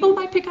 People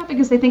might pick up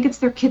because they think it's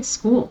their kid's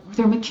school or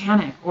their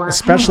mechanic, or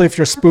especially if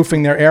you're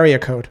spoofing their area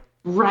code.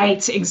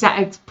 Right,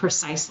 exactly,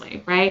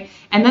 precisely, right?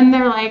 And then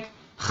they're like,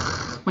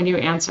 when you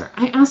answer.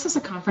 I ask this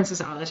at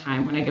conferences all the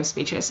time when I give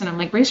speeches, and I'm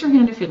like, raise your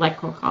hand if you like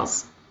cold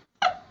calls.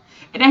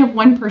 And I have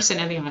one person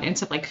in the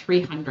audience of like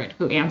 300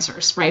 who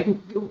answers, right?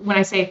 When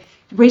I say,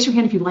 raise your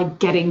hand if you like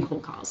getting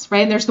cold calls, right?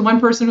 And there's the one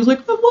person who's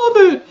like, I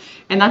love it.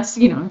 And that's,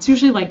 it's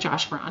usually like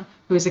Josh Braun,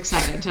 who is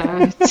excited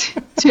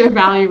to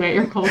evaluate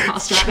your cold call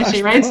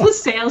strategy, right? It's the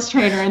sales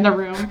trainer in the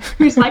room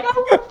who's like,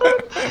 I love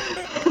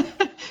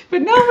them.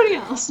 But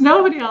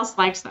nobody else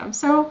likes them.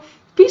 So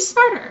be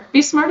smarter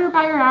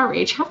about your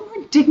outreach. Have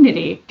more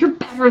dignity. You're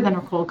better than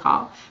a cold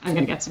call. I'm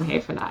going to get some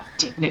hate for that.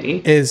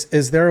 Dignity.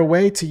 Is there a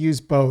way to use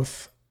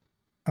both?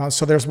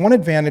 So there's one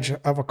advantage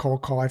of a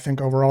cold call, I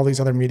think, over all these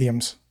other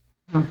mediums.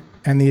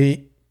 And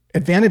the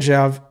advantage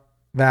of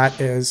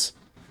that is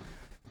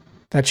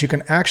that you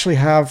can actually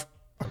have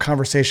a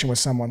conversation with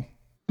someone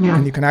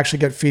and you can actually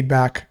get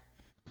feedback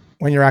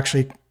when you're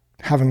actually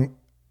having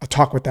a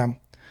talk with them.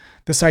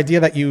 This idea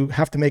that you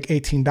have to make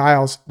 18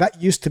 dials,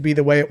 that used to be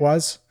the way it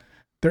was.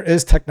 There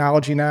is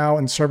technology now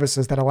and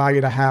services that allow you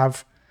to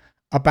have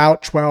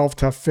about 12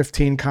 to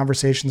 15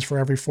 conversations for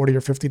every 40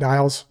 or 50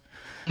 dials.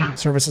 Yeah.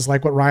 Services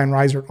like what Ryan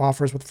Reiser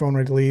offers with phone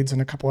ready leads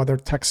and a couple other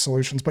text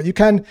solutions. But you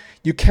can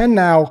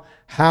now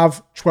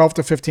have 12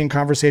 to 15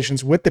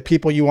 conversations with the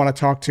people you want to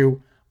talk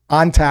to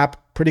on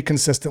tap pretty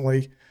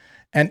consistently.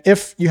 And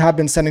if you have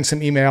been sending some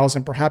emails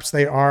and perhaps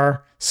they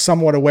are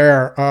somewhat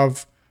aware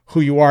of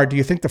who you are, do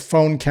you think the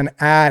phone can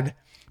add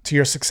to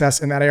your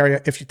success in that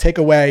area if you take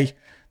away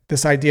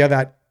this idea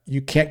that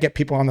you can't get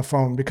people on the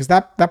phone? Because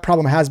that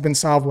problem has been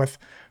solved with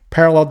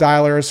parallel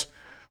dialers,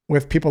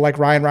 with people like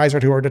Ryan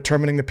Reiser who are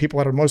determining the people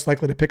that are most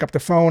likely to pick up the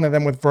phone, and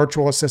then with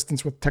virtual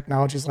assistants with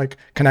technologies like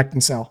Connect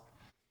and Sell.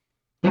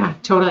 Yeah,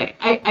 totally.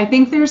 I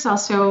think there's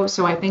also,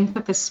 so I think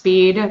that the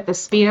speed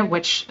at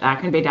which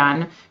that can be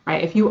done,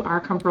 right? If you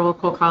are comfortable with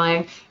cold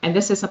calling, and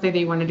this is something that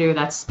you want to do,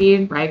 that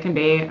speed, right, can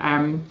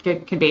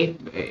be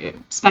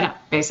sped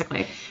up,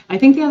 basically. I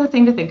think the other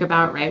thing to think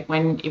about, right,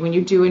 when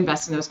you do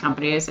invest in those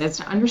companies is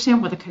to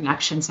understand what the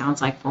connection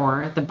sounds like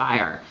for the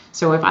buyer.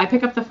 So if I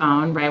pick up the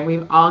phone, right,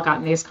 we've all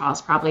gotten these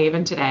calls, probably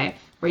even today,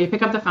 where you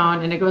pick up the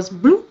phone and it goes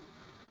bloop,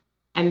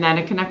 and then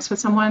it connects with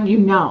someone, you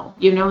know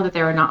that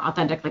they're not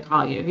authentically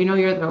calling you. You know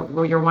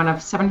you're one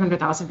of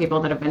 700,000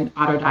 people that have been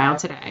auto-dialed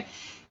today.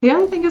 The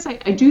other thing is I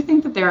do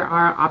think that there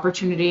are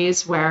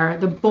opportunities where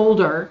the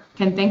bolder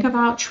can think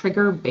about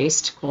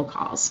trigger-based cold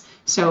calls.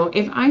 So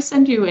if I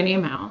send you an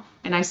email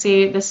and I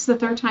see this is the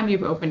third time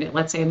you've opened it,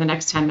 let's say in the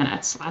last 10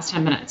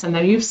 minutes, and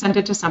then you've sent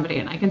it to somebody,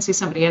 and I can see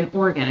somebody in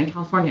Oregon, in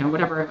California,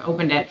 whatever,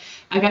 opened it,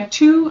 I got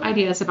two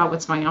ideas about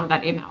what's going on with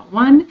that email.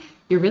 One,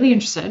 you're really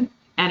interested,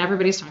 and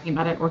everybody's talking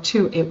about it, or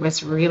two, it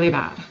was really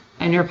bad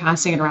and you're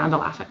passing it around to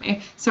laugh at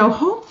me. So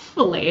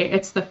hopefully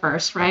it's the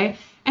first, right?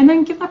 And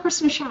then give that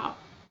person a shout.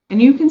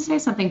 And you can say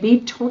something,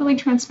 be totally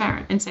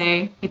transparent and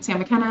say, it's Sam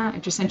McKenna, I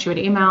just sent you an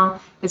email.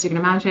 As you can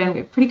imagine, we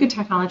have pretty good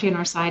technology on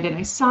our side, and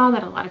I saw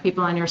that a lot of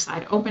people on your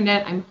side opened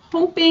it. I'm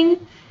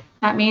hoping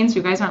that means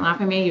you guys aren't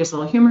laughing at me, use a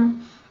little humor.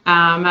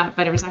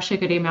 But it was actually a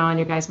good email, and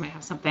you guys might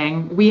have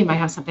something, we might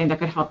have something that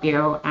could help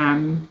you.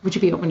 Would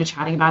you be open to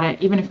chatting about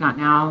it, even if not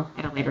now,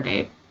 at a later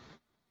date?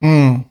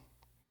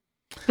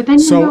 But then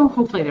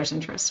hopefully there's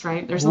interest,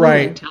 right? There's a little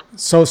intent.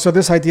 So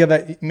this idea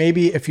that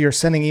maybe if you're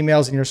sending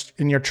emails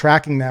and you're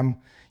tracking them,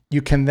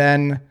 you can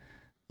then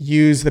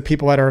use the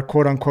people that are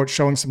quote unquote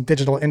showing some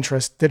digital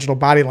interest, digital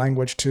body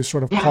language to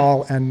sort of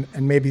call and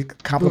maybe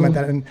compliment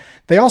that. And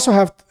they also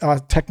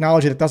have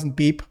technology that doesn't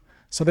beep.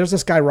 So there's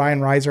this guy, Ryan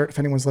Reiser, if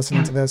anyone's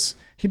listening to this,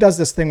 he does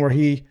this thing where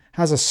he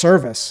has a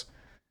service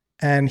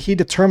and he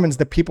determines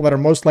the people that are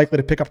most likely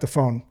to pick up the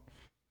phone.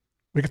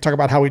 We could talk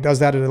about how he does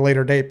that at a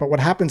later date. But what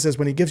happens is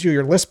when he gives you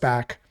your list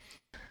back,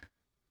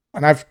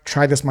 and I've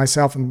tried this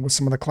myself and with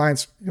some of the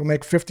clients, you'll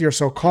make 50 or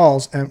so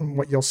calls. And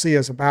what you'll see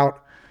is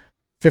about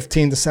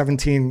 15 to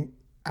 17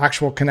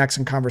 actual connects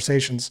and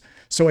conversations.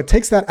 So it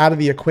takes that out of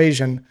the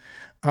equation.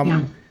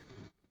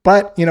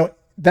 But,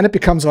 then it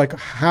becomes like,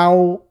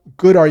 how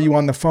good are you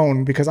on the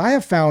phone? Because I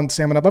have found,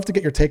 Sam, and I'd love to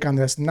get your take on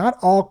this, not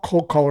all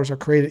cold callers are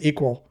created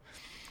equal.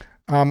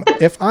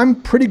 If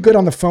I'm pretty good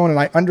on the phone and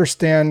I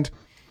understand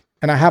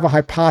and I have a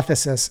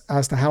hypothesis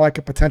as to how I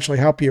could potentially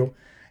help you,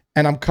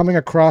 and I'm coming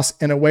across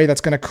in a way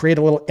that's going to create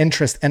a little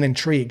interest and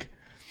intrigue,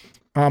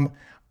 I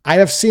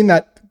have seen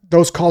that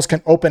those calls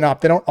can open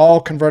up. They don't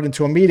all convert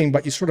into a meeting,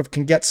 but you sort of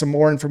can get some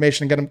more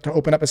information and get them to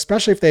open up,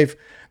 especially if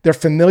they're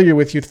familiar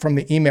with you from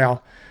the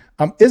email.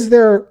 Is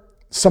there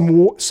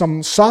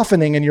some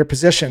softening in your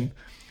position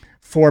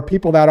for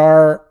people that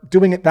are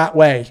doing it that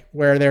way,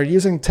 where they're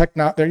using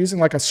they're using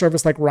like a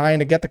service like Ryan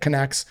to get the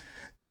connects.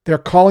 They're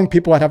calling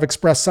people that have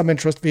expressed some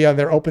interest via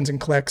their opens and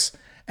clicks,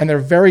 and they're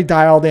very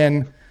dialed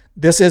in.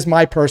 This is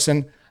my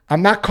person.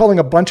 I'm not calling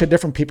a bunch of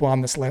different people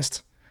on this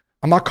list.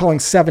 I'm not calling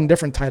 7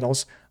 different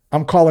titles.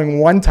 I'm calling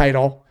one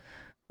title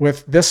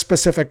with this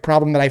specific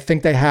problem that I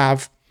think they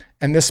have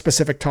and this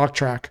specific talk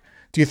track.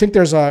 Do you think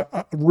there's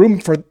a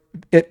room for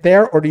it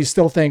there, or do you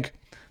still think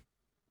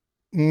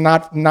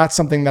not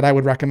something that I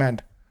would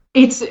recommend?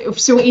 It's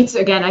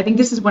again, I think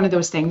this is one of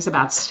those things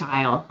about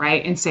style,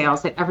 right? In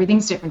sales, that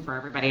everything's different for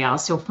everybody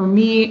else. So for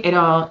me,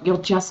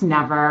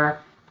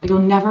 you'll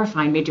never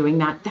find me doing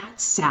that.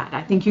 That's sad.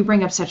 I think you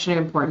bring up such an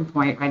important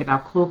point, right,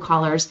 about cold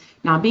callers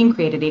not being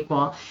created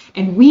equal.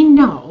 And we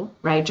know,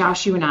 right,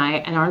 Josh, you and I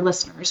and our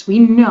listeners, we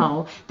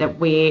know that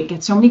we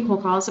get so many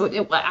cold calls.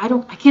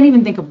 I can't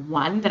even think of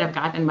one that I've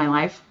gotten in my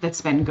life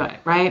that's been good,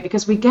 right?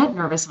 Because we get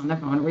nervous on the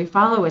phone. We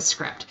follow a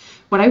script.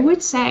 What I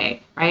would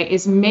say, right,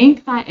 is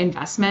make that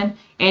investment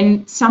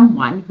in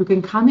someone who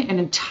can come in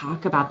and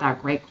talk about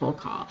that great cold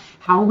call,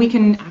 how we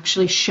can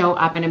actually show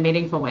up in a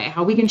meaningful way,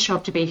 how we can show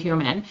up to be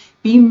human.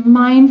 Be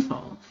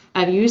mindful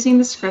of using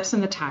the scripts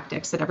and the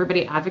tactics that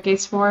everybody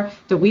advocates for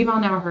that we've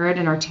all now heard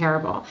and are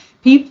terrible.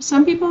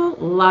 Some people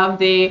love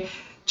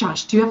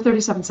Josh, do you have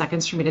 37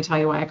 seconds for me to tell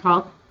you why I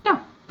called? No,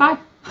 bye.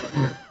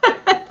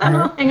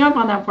 I'll hang up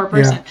on that poor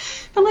person. Yeah.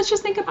 But let's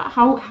just think about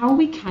how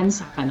we can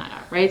soften that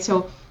up, right?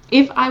 So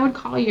if I would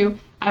call you,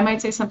 I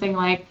might say something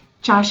like,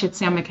 Josh, it's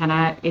Sam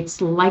McKenna.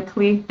 It's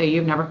likely that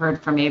you've never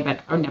heard from me,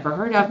 or never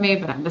heard of me,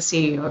 but I'm the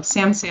CEO of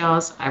Sam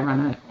Sales. I run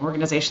an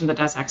organization that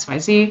does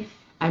XYZ.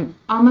 I'm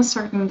almost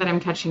certain that I'm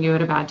catching you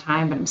at a bad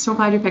time, but I'm so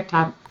glad you picked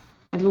up.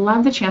 I'd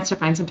love the chance to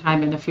find some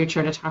time in the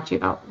future to talk to you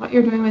about what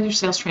you're doing with your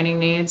sales training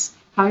needs,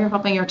 how you're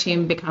helping your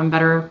team become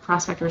better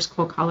prospectors,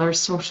 cold callers,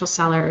 social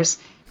sellers.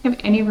 If you have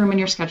any room in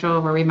your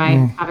schedule where we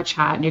might have a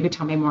chat and you could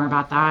tell me more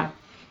about that.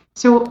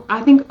 So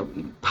I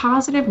think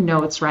positive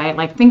notes, right?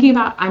 Like thinking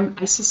about,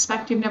 I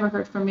suspect you've never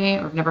heard from me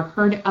or have never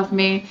heard of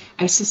me.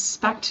 I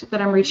suspect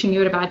that I'm reaching you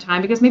at a bad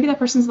time, because maybe that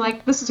person's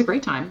like, this is a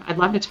great time. I'd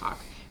love to talk,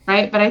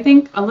 right? But I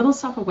think a little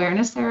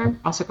self-awareness there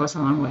also goes a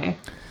long way.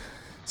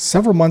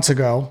 Several months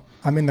ago,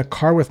 I'm in the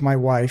car with my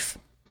wife.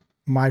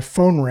 My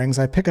phone rings.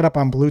 I pick it up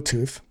on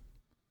Bluetooth,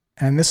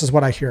 and this is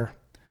what I hear.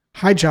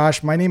 Hi,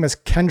 Josh. My name is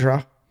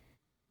Kendra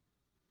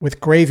with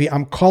Gravy.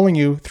 I'm calling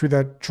you through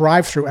the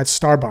drive-thru at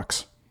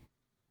Starbucks.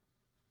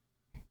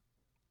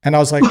 And I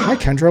was like, hi,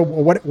 Kendra,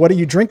 what are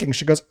you drinking?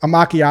 She goes, a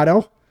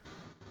macchiato.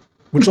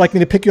 Would you like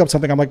me to pick you up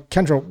something? I'm like,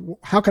 Kendra,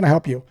 how can I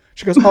help you?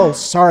 She goes, oh,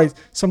 sorry.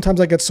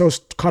 Sometimes I get so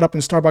caught up in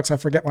Starbucks, I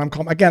forget what I'm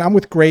calling. Again, I'm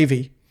with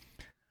Gravy.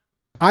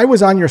 I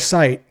was on your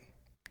site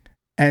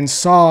and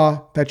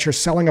saw that you're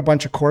selling a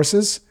bunch of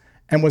courses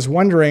and was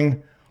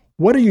wondering,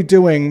 what are you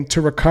doing to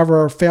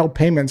recover failed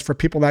payments for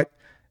people that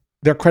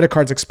their credit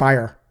cards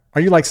expire?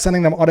 Are you like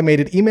sending them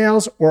automated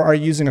emails, or are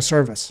you using a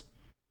service?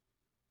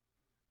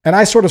 And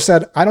I sort of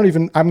said,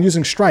 I'm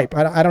using Stripe.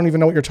 I don't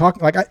even know what you're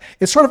talking.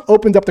 It sort of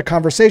opened up the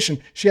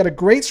conversation. She had a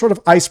great sort of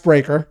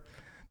icebreaker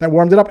that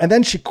warmed it up. And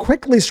then she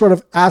quickly sort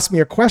of asked me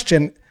a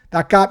question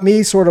that got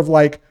me sort of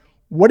like,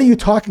 what are you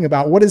talking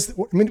about?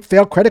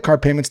 Failed credit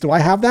card payments. Do I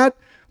have that?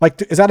 Like,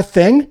 is that a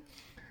thing?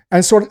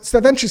 And so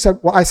then she said,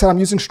 well, I said, I'm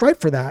using Stripe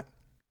for that.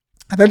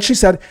 And then she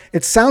said,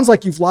 it sounds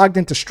like you've logged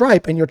into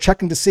Stripe and you're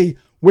checking to see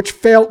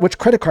which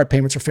credit card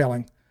payments are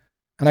failing.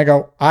 And I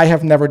go, I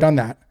have never done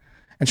that.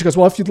 And she goes,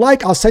 well, if you'd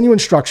like, I'll send you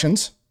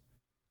instructions.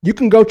 You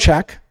can go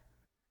check.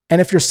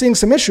 And if you're seeing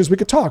some issues, we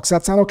could talk. Does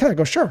that sound okay? I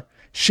go, sure.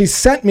 She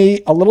sent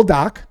me a little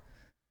doc.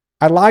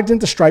 I logged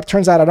into Stripe.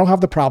 Turns out I don't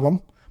have the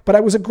problem. But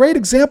it was a great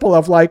example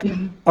of like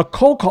a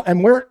cold call.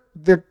 And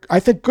I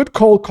think good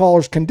cold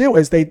callers can do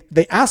is they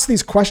ask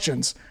these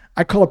questions.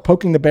 I call it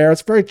poking the bear.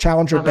 It's very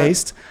challenger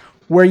based,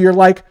 where you're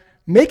like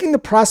making the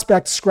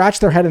prospect scratch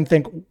their head and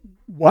think,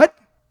 what?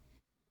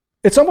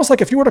 it's almost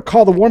like if you were to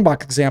call the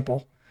Warmbach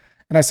example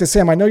and I say,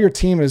 Sam, I know your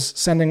team is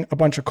sending a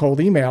bunch of cold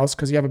emails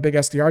because you have a big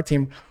SDR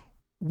team.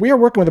 We are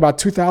working with about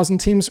 2,000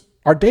 teams.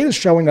 Our data is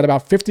showing that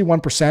about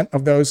 51%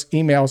 of those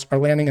emails are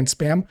landing in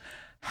spam.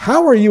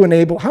 How are you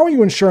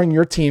ensuring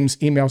your team's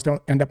emails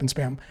don't end up in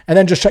spam? And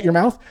then just shut your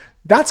mouth?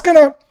 That's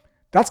gonna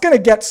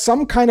get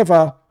some kind of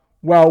a,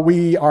 well,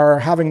 we are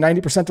having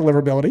 90%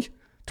 deliverability,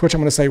 to which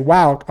I'm gonna say,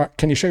 wow,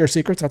 can you share your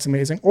secrets? That's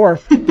amazing. Or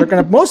they're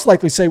gonna most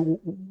likely say,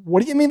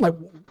 what do you mean? Like,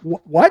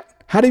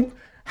 what? How do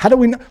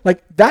we know?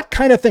 Like that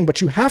kind of thing. But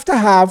you have to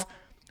have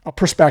a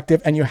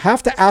perspective and you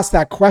have to ask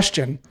that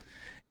question,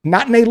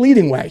 not in a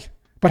leading way.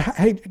 But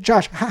hey,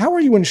 Josh, how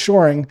are you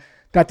ensuring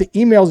that the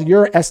emails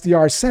your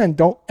SDRs send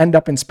don't end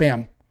up in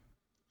spam?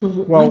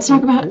 Well, let's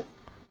talk about,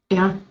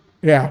 yeah.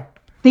 Yeah.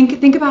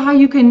 Think about how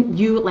you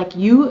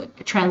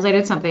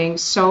translated something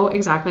so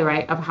exactly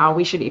right of how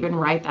we should even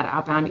write that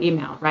outbound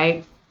email,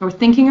 right? We're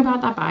thinking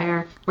about that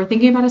buyer. We're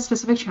thinking about a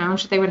specific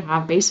challenge that they would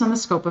have based on the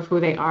scope of who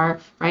they are,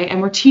 right?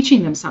 And we're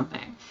teaching them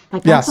something.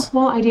 Like that's the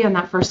whole idea in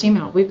that first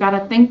email. We've got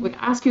to think, we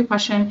ask you a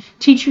question,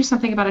 teach you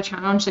something about a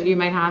challenge that you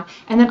might have,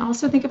 and then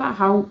also think about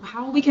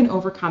how we can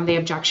overcome the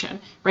objection,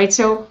 right?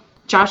 So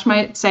Josh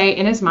might say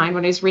in his mind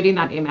when he's reading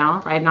that email,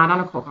 right, not on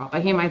a cold call,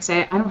 but he might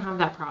say, I don't have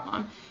that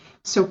problem.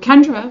 So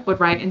Kendra would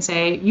write and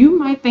say, you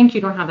might think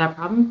you don't have that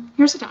problem.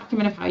 Here's a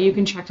document of how you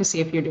can check to see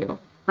if you do,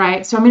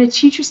 right? So I'm going to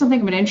teach you something.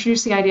 I'm going to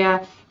introduce the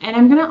idea. And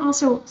I'm going to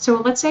also,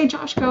 so let's say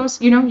Josh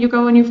goes, you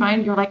go and you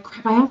find, you're like,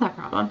 crap, I have that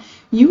problem.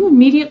 You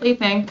immediately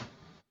think,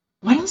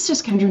 what else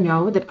does Kendra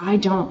know that I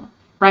don't?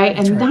 Right?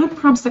 And that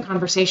prompts the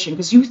conversation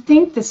because you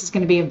think this is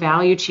going to be of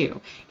value to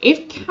you.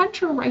 If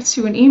Kendra writes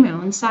you an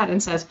email instead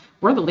and says,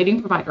 we're the leading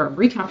provider of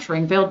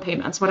recapturing failed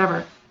payments,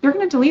 whatever, you're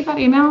going to delete that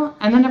email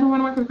and then never want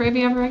to work with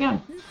Gravy ever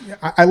again.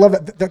 I love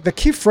it. The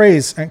key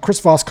phrase, and Chris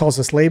Voss calls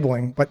this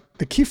labeling, but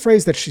the key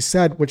phrase that she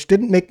said, which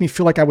didn't make me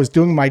feel like I was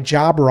doing my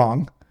job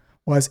wrong,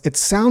 was it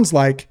sounds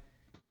like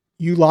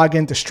you log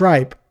into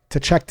Stripe to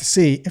check to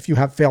see if you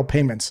have failed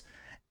payments.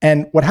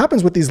 And what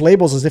happens with these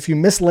labels is if you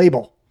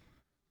mislabel,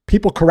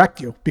 people correct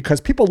you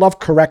because people love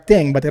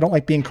correcting, but they don't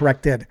like being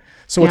corrected.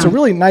 So it's a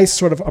really nice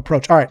sort of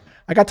approach. All right,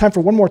 I got time for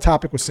one more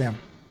topic with Sam.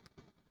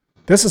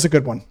 This is a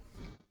good one.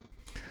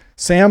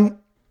 Sam,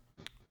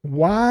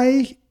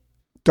 why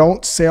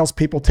don't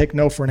salespeople take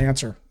no for an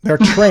answer? They're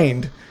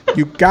trained.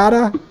 You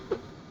gotta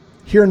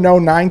hear no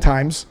 9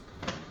 times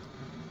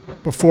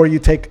before you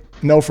take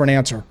no for an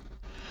answer.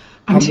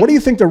 What do you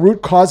think the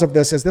root cause of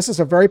this is? This is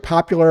a very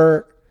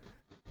popular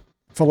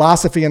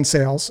philosophy in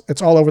sales.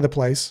 It's all over the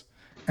place.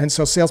 And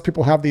so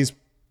salespeople have these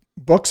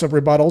books of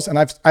rebuttals, and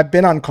I've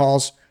been on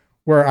calls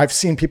where I've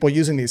seen people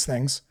using these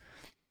things.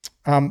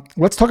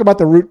 Let's talk about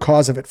the root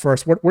cause of it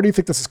first. Where do you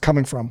think this is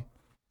coming from?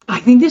 I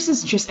think this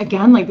is just,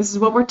 again, like this is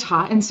what we're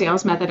taught in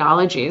sales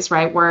methodologies,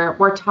 right?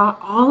 We're taught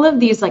all of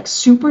these like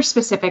super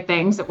specific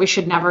things that we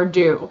should never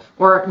do,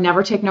 or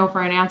never take no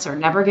for an answer,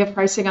 never give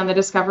pricing on the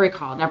discovery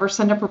call, never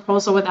send a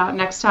proposal without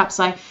next steps.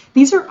 Like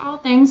these are all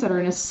things that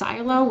are in a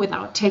silo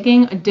without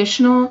taking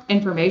additional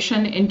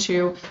information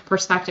into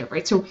perspective,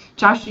 right? So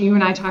Josh, you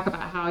and I talk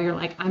about how you're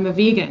like, I'm a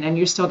vegan, and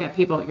you still get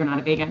people, you're not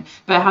a vegan,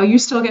 but how you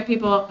still get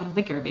people, I don't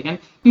think you're a vegan,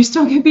 you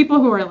still get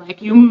people who are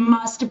like, you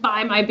must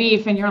buy my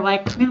beef. And you're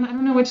like, man, I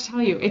don't know what to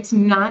tell you. It's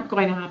not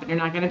going to happen. You're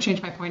not going to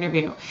change my point of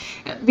view.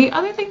 The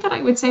other thing that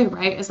I would say,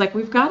 right, is like,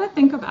 we've got to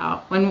think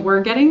about when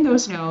we're getting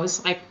those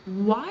no's, like,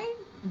 why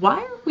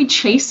are we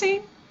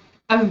chasing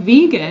a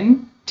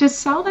vegan to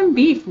sell them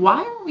beef?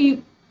 Why are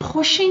we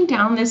pushing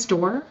down this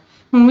door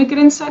when we could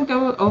instead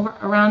go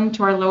around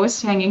to our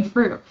lowest hanging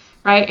fruit?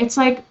 Right? It's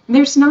like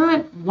there's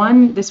not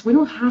we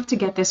don't have to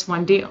get this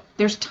one deal.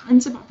 There's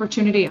tons of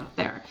opportunity out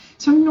there.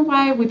 So I don't know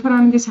why we put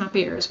on these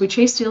happy ears. We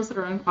chase deals that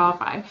are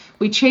unqualified.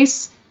 We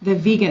chase the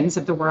vegans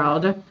of the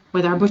world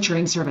with our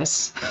butchering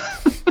service.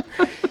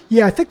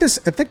 Yeah, I think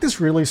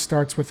this really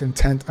starts with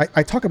intent.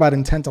 I talk about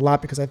intent a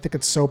lot because I think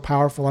it's so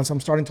powerful. And so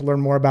I'm starting to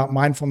learn more about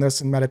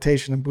mindfulness and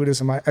meditation and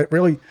Buddhism.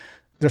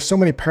 There's so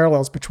many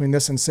parallels between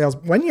this and sales.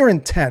 When your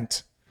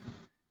intent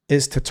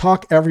is to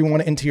talk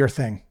everyone into your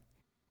thing,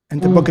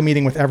 and to book a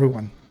meeting with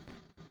everyone,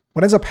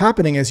 what ends up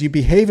happening is you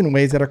behave in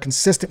ways that are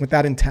consistent with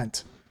that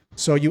intent.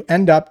 So you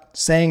end up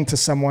saying to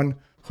someone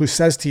who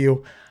says to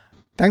you,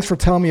 thanks for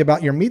telling me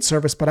about your meat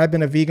service, but I've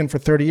been a vegan for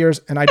 30 years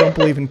and I don't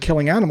believe in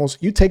killing animals.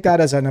 You take that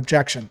as an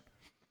objection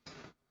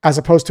as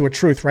opposed to a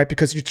truth, right?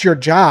 Because it's your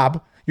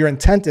job. Your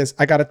intent is,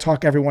 I got to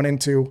talk everyone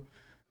into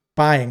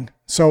buying.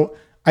 So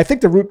I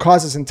think the root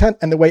cause is intent.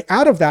 And the way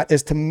out of that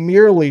is to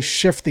merely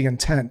shift the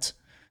intent,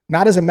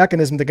 not as a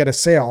mechanism to get a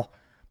sale.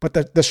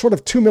 But the sort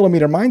of 2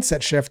 millimeter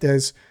mindset shift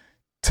is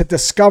to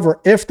discover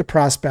if the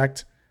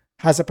prospect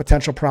has a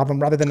potential problem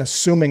rather than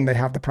assuming they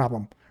have the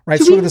problem, right?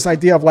 Sort of this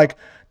idea of like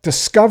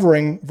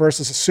discovering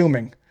versus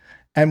assuming.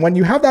 And when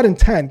you have that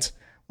intent,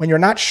 when you're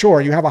not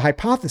sure, you have a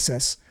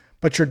hypothesis,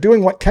 but you're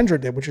doing what Kendra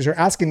did, which is you're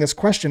asking this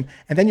question,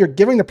 and then you're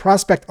giving the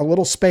prospect a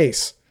little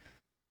space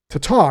to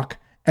talk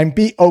and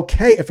be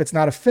okay if it's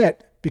not a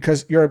fit,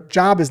 because your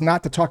job is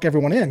not to talk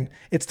everyone in,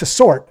 it's to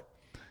sort.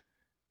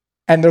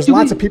 And there's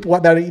lots of people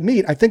that you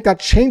meet. I think that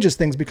changes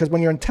things because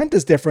when your intent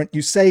is different,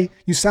 you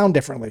sound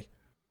differently.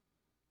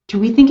 Do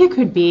we think it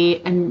could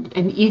be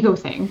an ego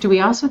thing? Do we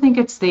also think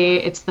it's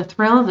the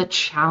thrill of the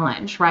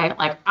challenge, right?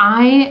 Like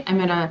I am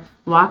gonna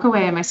walk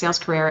away in my sales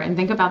career and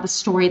think about the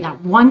story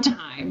that one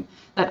time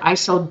that I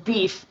sold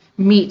beef,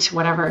 meat,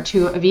 whatever,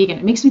 to a vegan.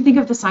 It makes me think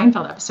of the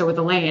Seinfeld episode with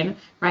Elaine,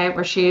 right,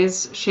 where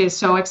she's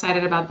so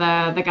excited about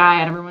the guy,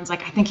 and everyone's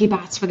like, I think he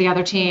bats for the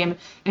other team,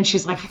 and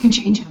she's like, I can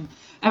change him,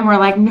 and we're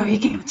like, no, you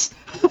can't,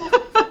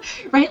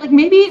 right? Like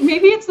maybe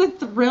it's the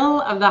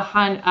thrill of the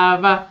hunt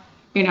of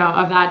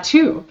of that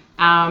too.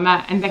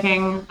 And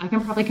thinking, I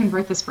can probably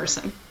convert this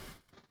person.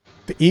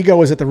 The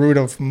ego is at the root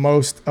of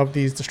most of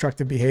these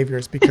destructive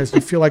behaviors because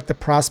you feel like the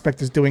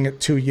prospect is doing it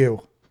to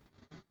you.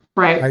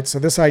 Right. So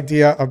this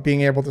idea of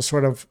being able to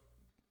sort of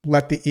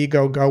let the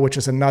ego go, which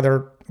is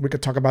we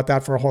could talk about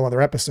that for a whole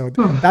other episode.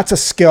 That's a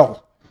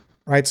skill,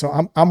 right?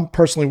 So I'm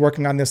personally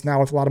working on this now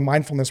with a lot of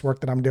mindfulness work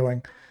that I'm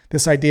doing.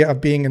 This idea of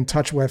being in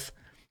touch with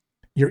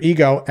your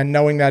ego and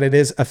knowing that it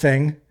is a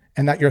thing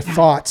and that your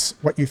thoughts,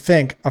 what you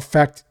think,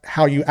 affect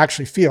how you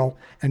actually feel.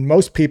 And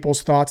most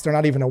people's thoughts, they're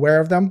not even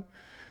aware of them.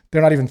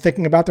 They're not even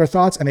thinking about their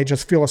thoughts, and they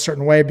just feel a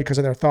certain way because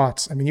of their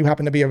thoughts. I mean, you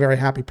happen to be a very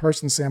happy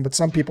person, Sam, but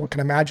some people can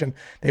imagine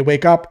they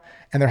wake up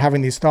and they're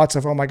having these thoughts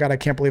of, oh my God, I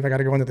can't believe I got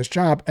to go into this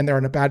job, and they're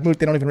in a bad mood.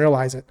 They don't even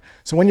realize it.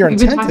 So when your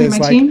intent is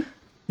like, team?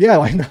 Yeah,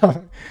 like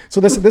no.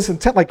 So this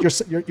intent, like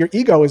your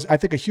ego is, I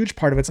think, a huge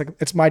part of it.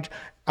 It's like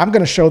I'm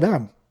going to show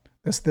them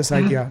this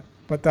idea.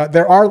 But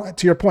there are,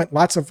 to your point,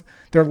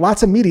 there are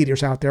lots of meat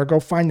eaters out there. Go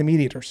find the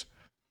meat eaters.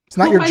 It's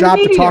not your job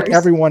to talk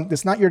everyone.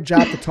 It's not your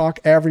job to talk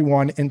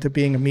everyone into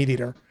being a meat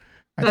eater.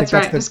 That's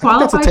right.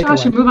 Disqualify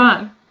Josh and move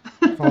on.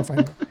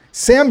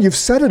 Sam, you've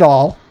said it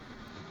all,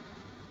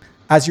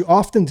 as you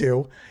often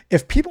do.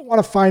 If people want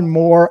to find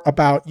more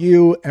about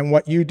you and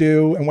what you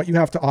do and what you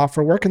have to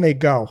offer, where can they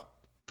go?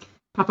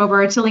 Pop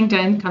over to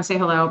LinkedIn, come say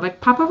hello,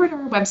 but pop over to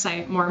our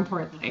website, more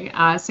importantly,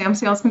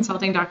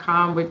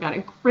 samsalesconsulting.com. We've got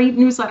a great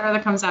newsletter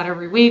that comes out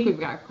every week. We've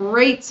got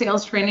great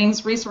sales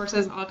trainings,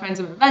 resources, all kinds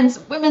of events,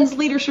 women's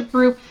leadership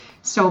group,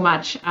 so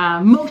much,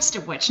 most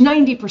of which,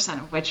 90%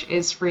 of which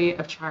is free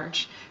of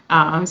charge.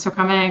 So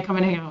come and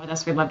hang out with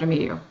us. We'd love to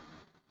meet you.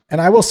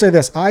 And I will say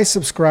this, I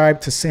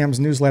subscribe to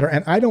Sam's newsletter,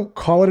 and I don't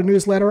call it a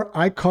newsletter.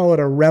 I call it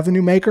a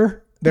revenue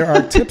maker. There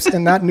are tips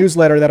in that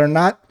newsletter that are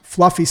not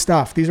fluffy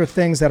stuff. These are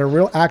things that are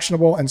real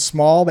actionable and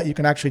small that you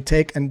can actually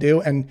take and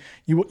do. And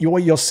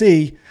what you'll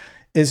see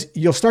is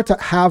you'll start to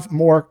have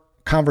more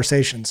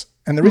conversations.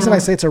 And the reason I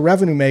say it's a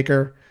revenue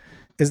maker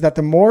is that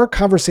the more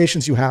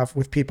conversations you have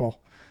with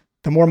people,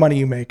 the more money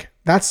you make.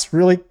 That's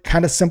really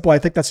kind of simple. I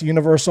think that's a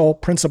universal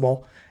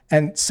principle.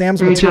 And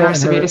Sam's material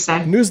in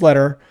her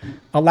newsletter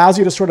allows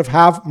you to sort of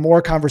have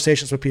more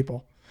conversations with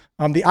people.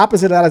 The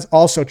opposite of that is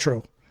also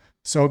true.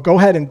 So go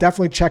ahead and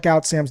definitely check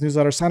out Sam's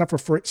newsletter. Sign up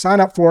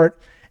for it.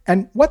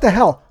 And what the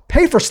hell?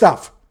 Pay for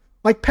stuff.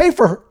 Like pay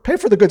for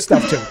the good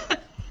stuff too.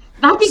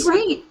 That'd be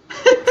great.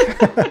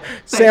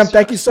 Sam,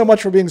 thank you so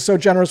much for being so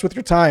generous with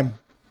your time.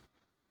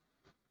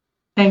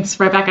 Thanks.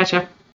 Right back at you.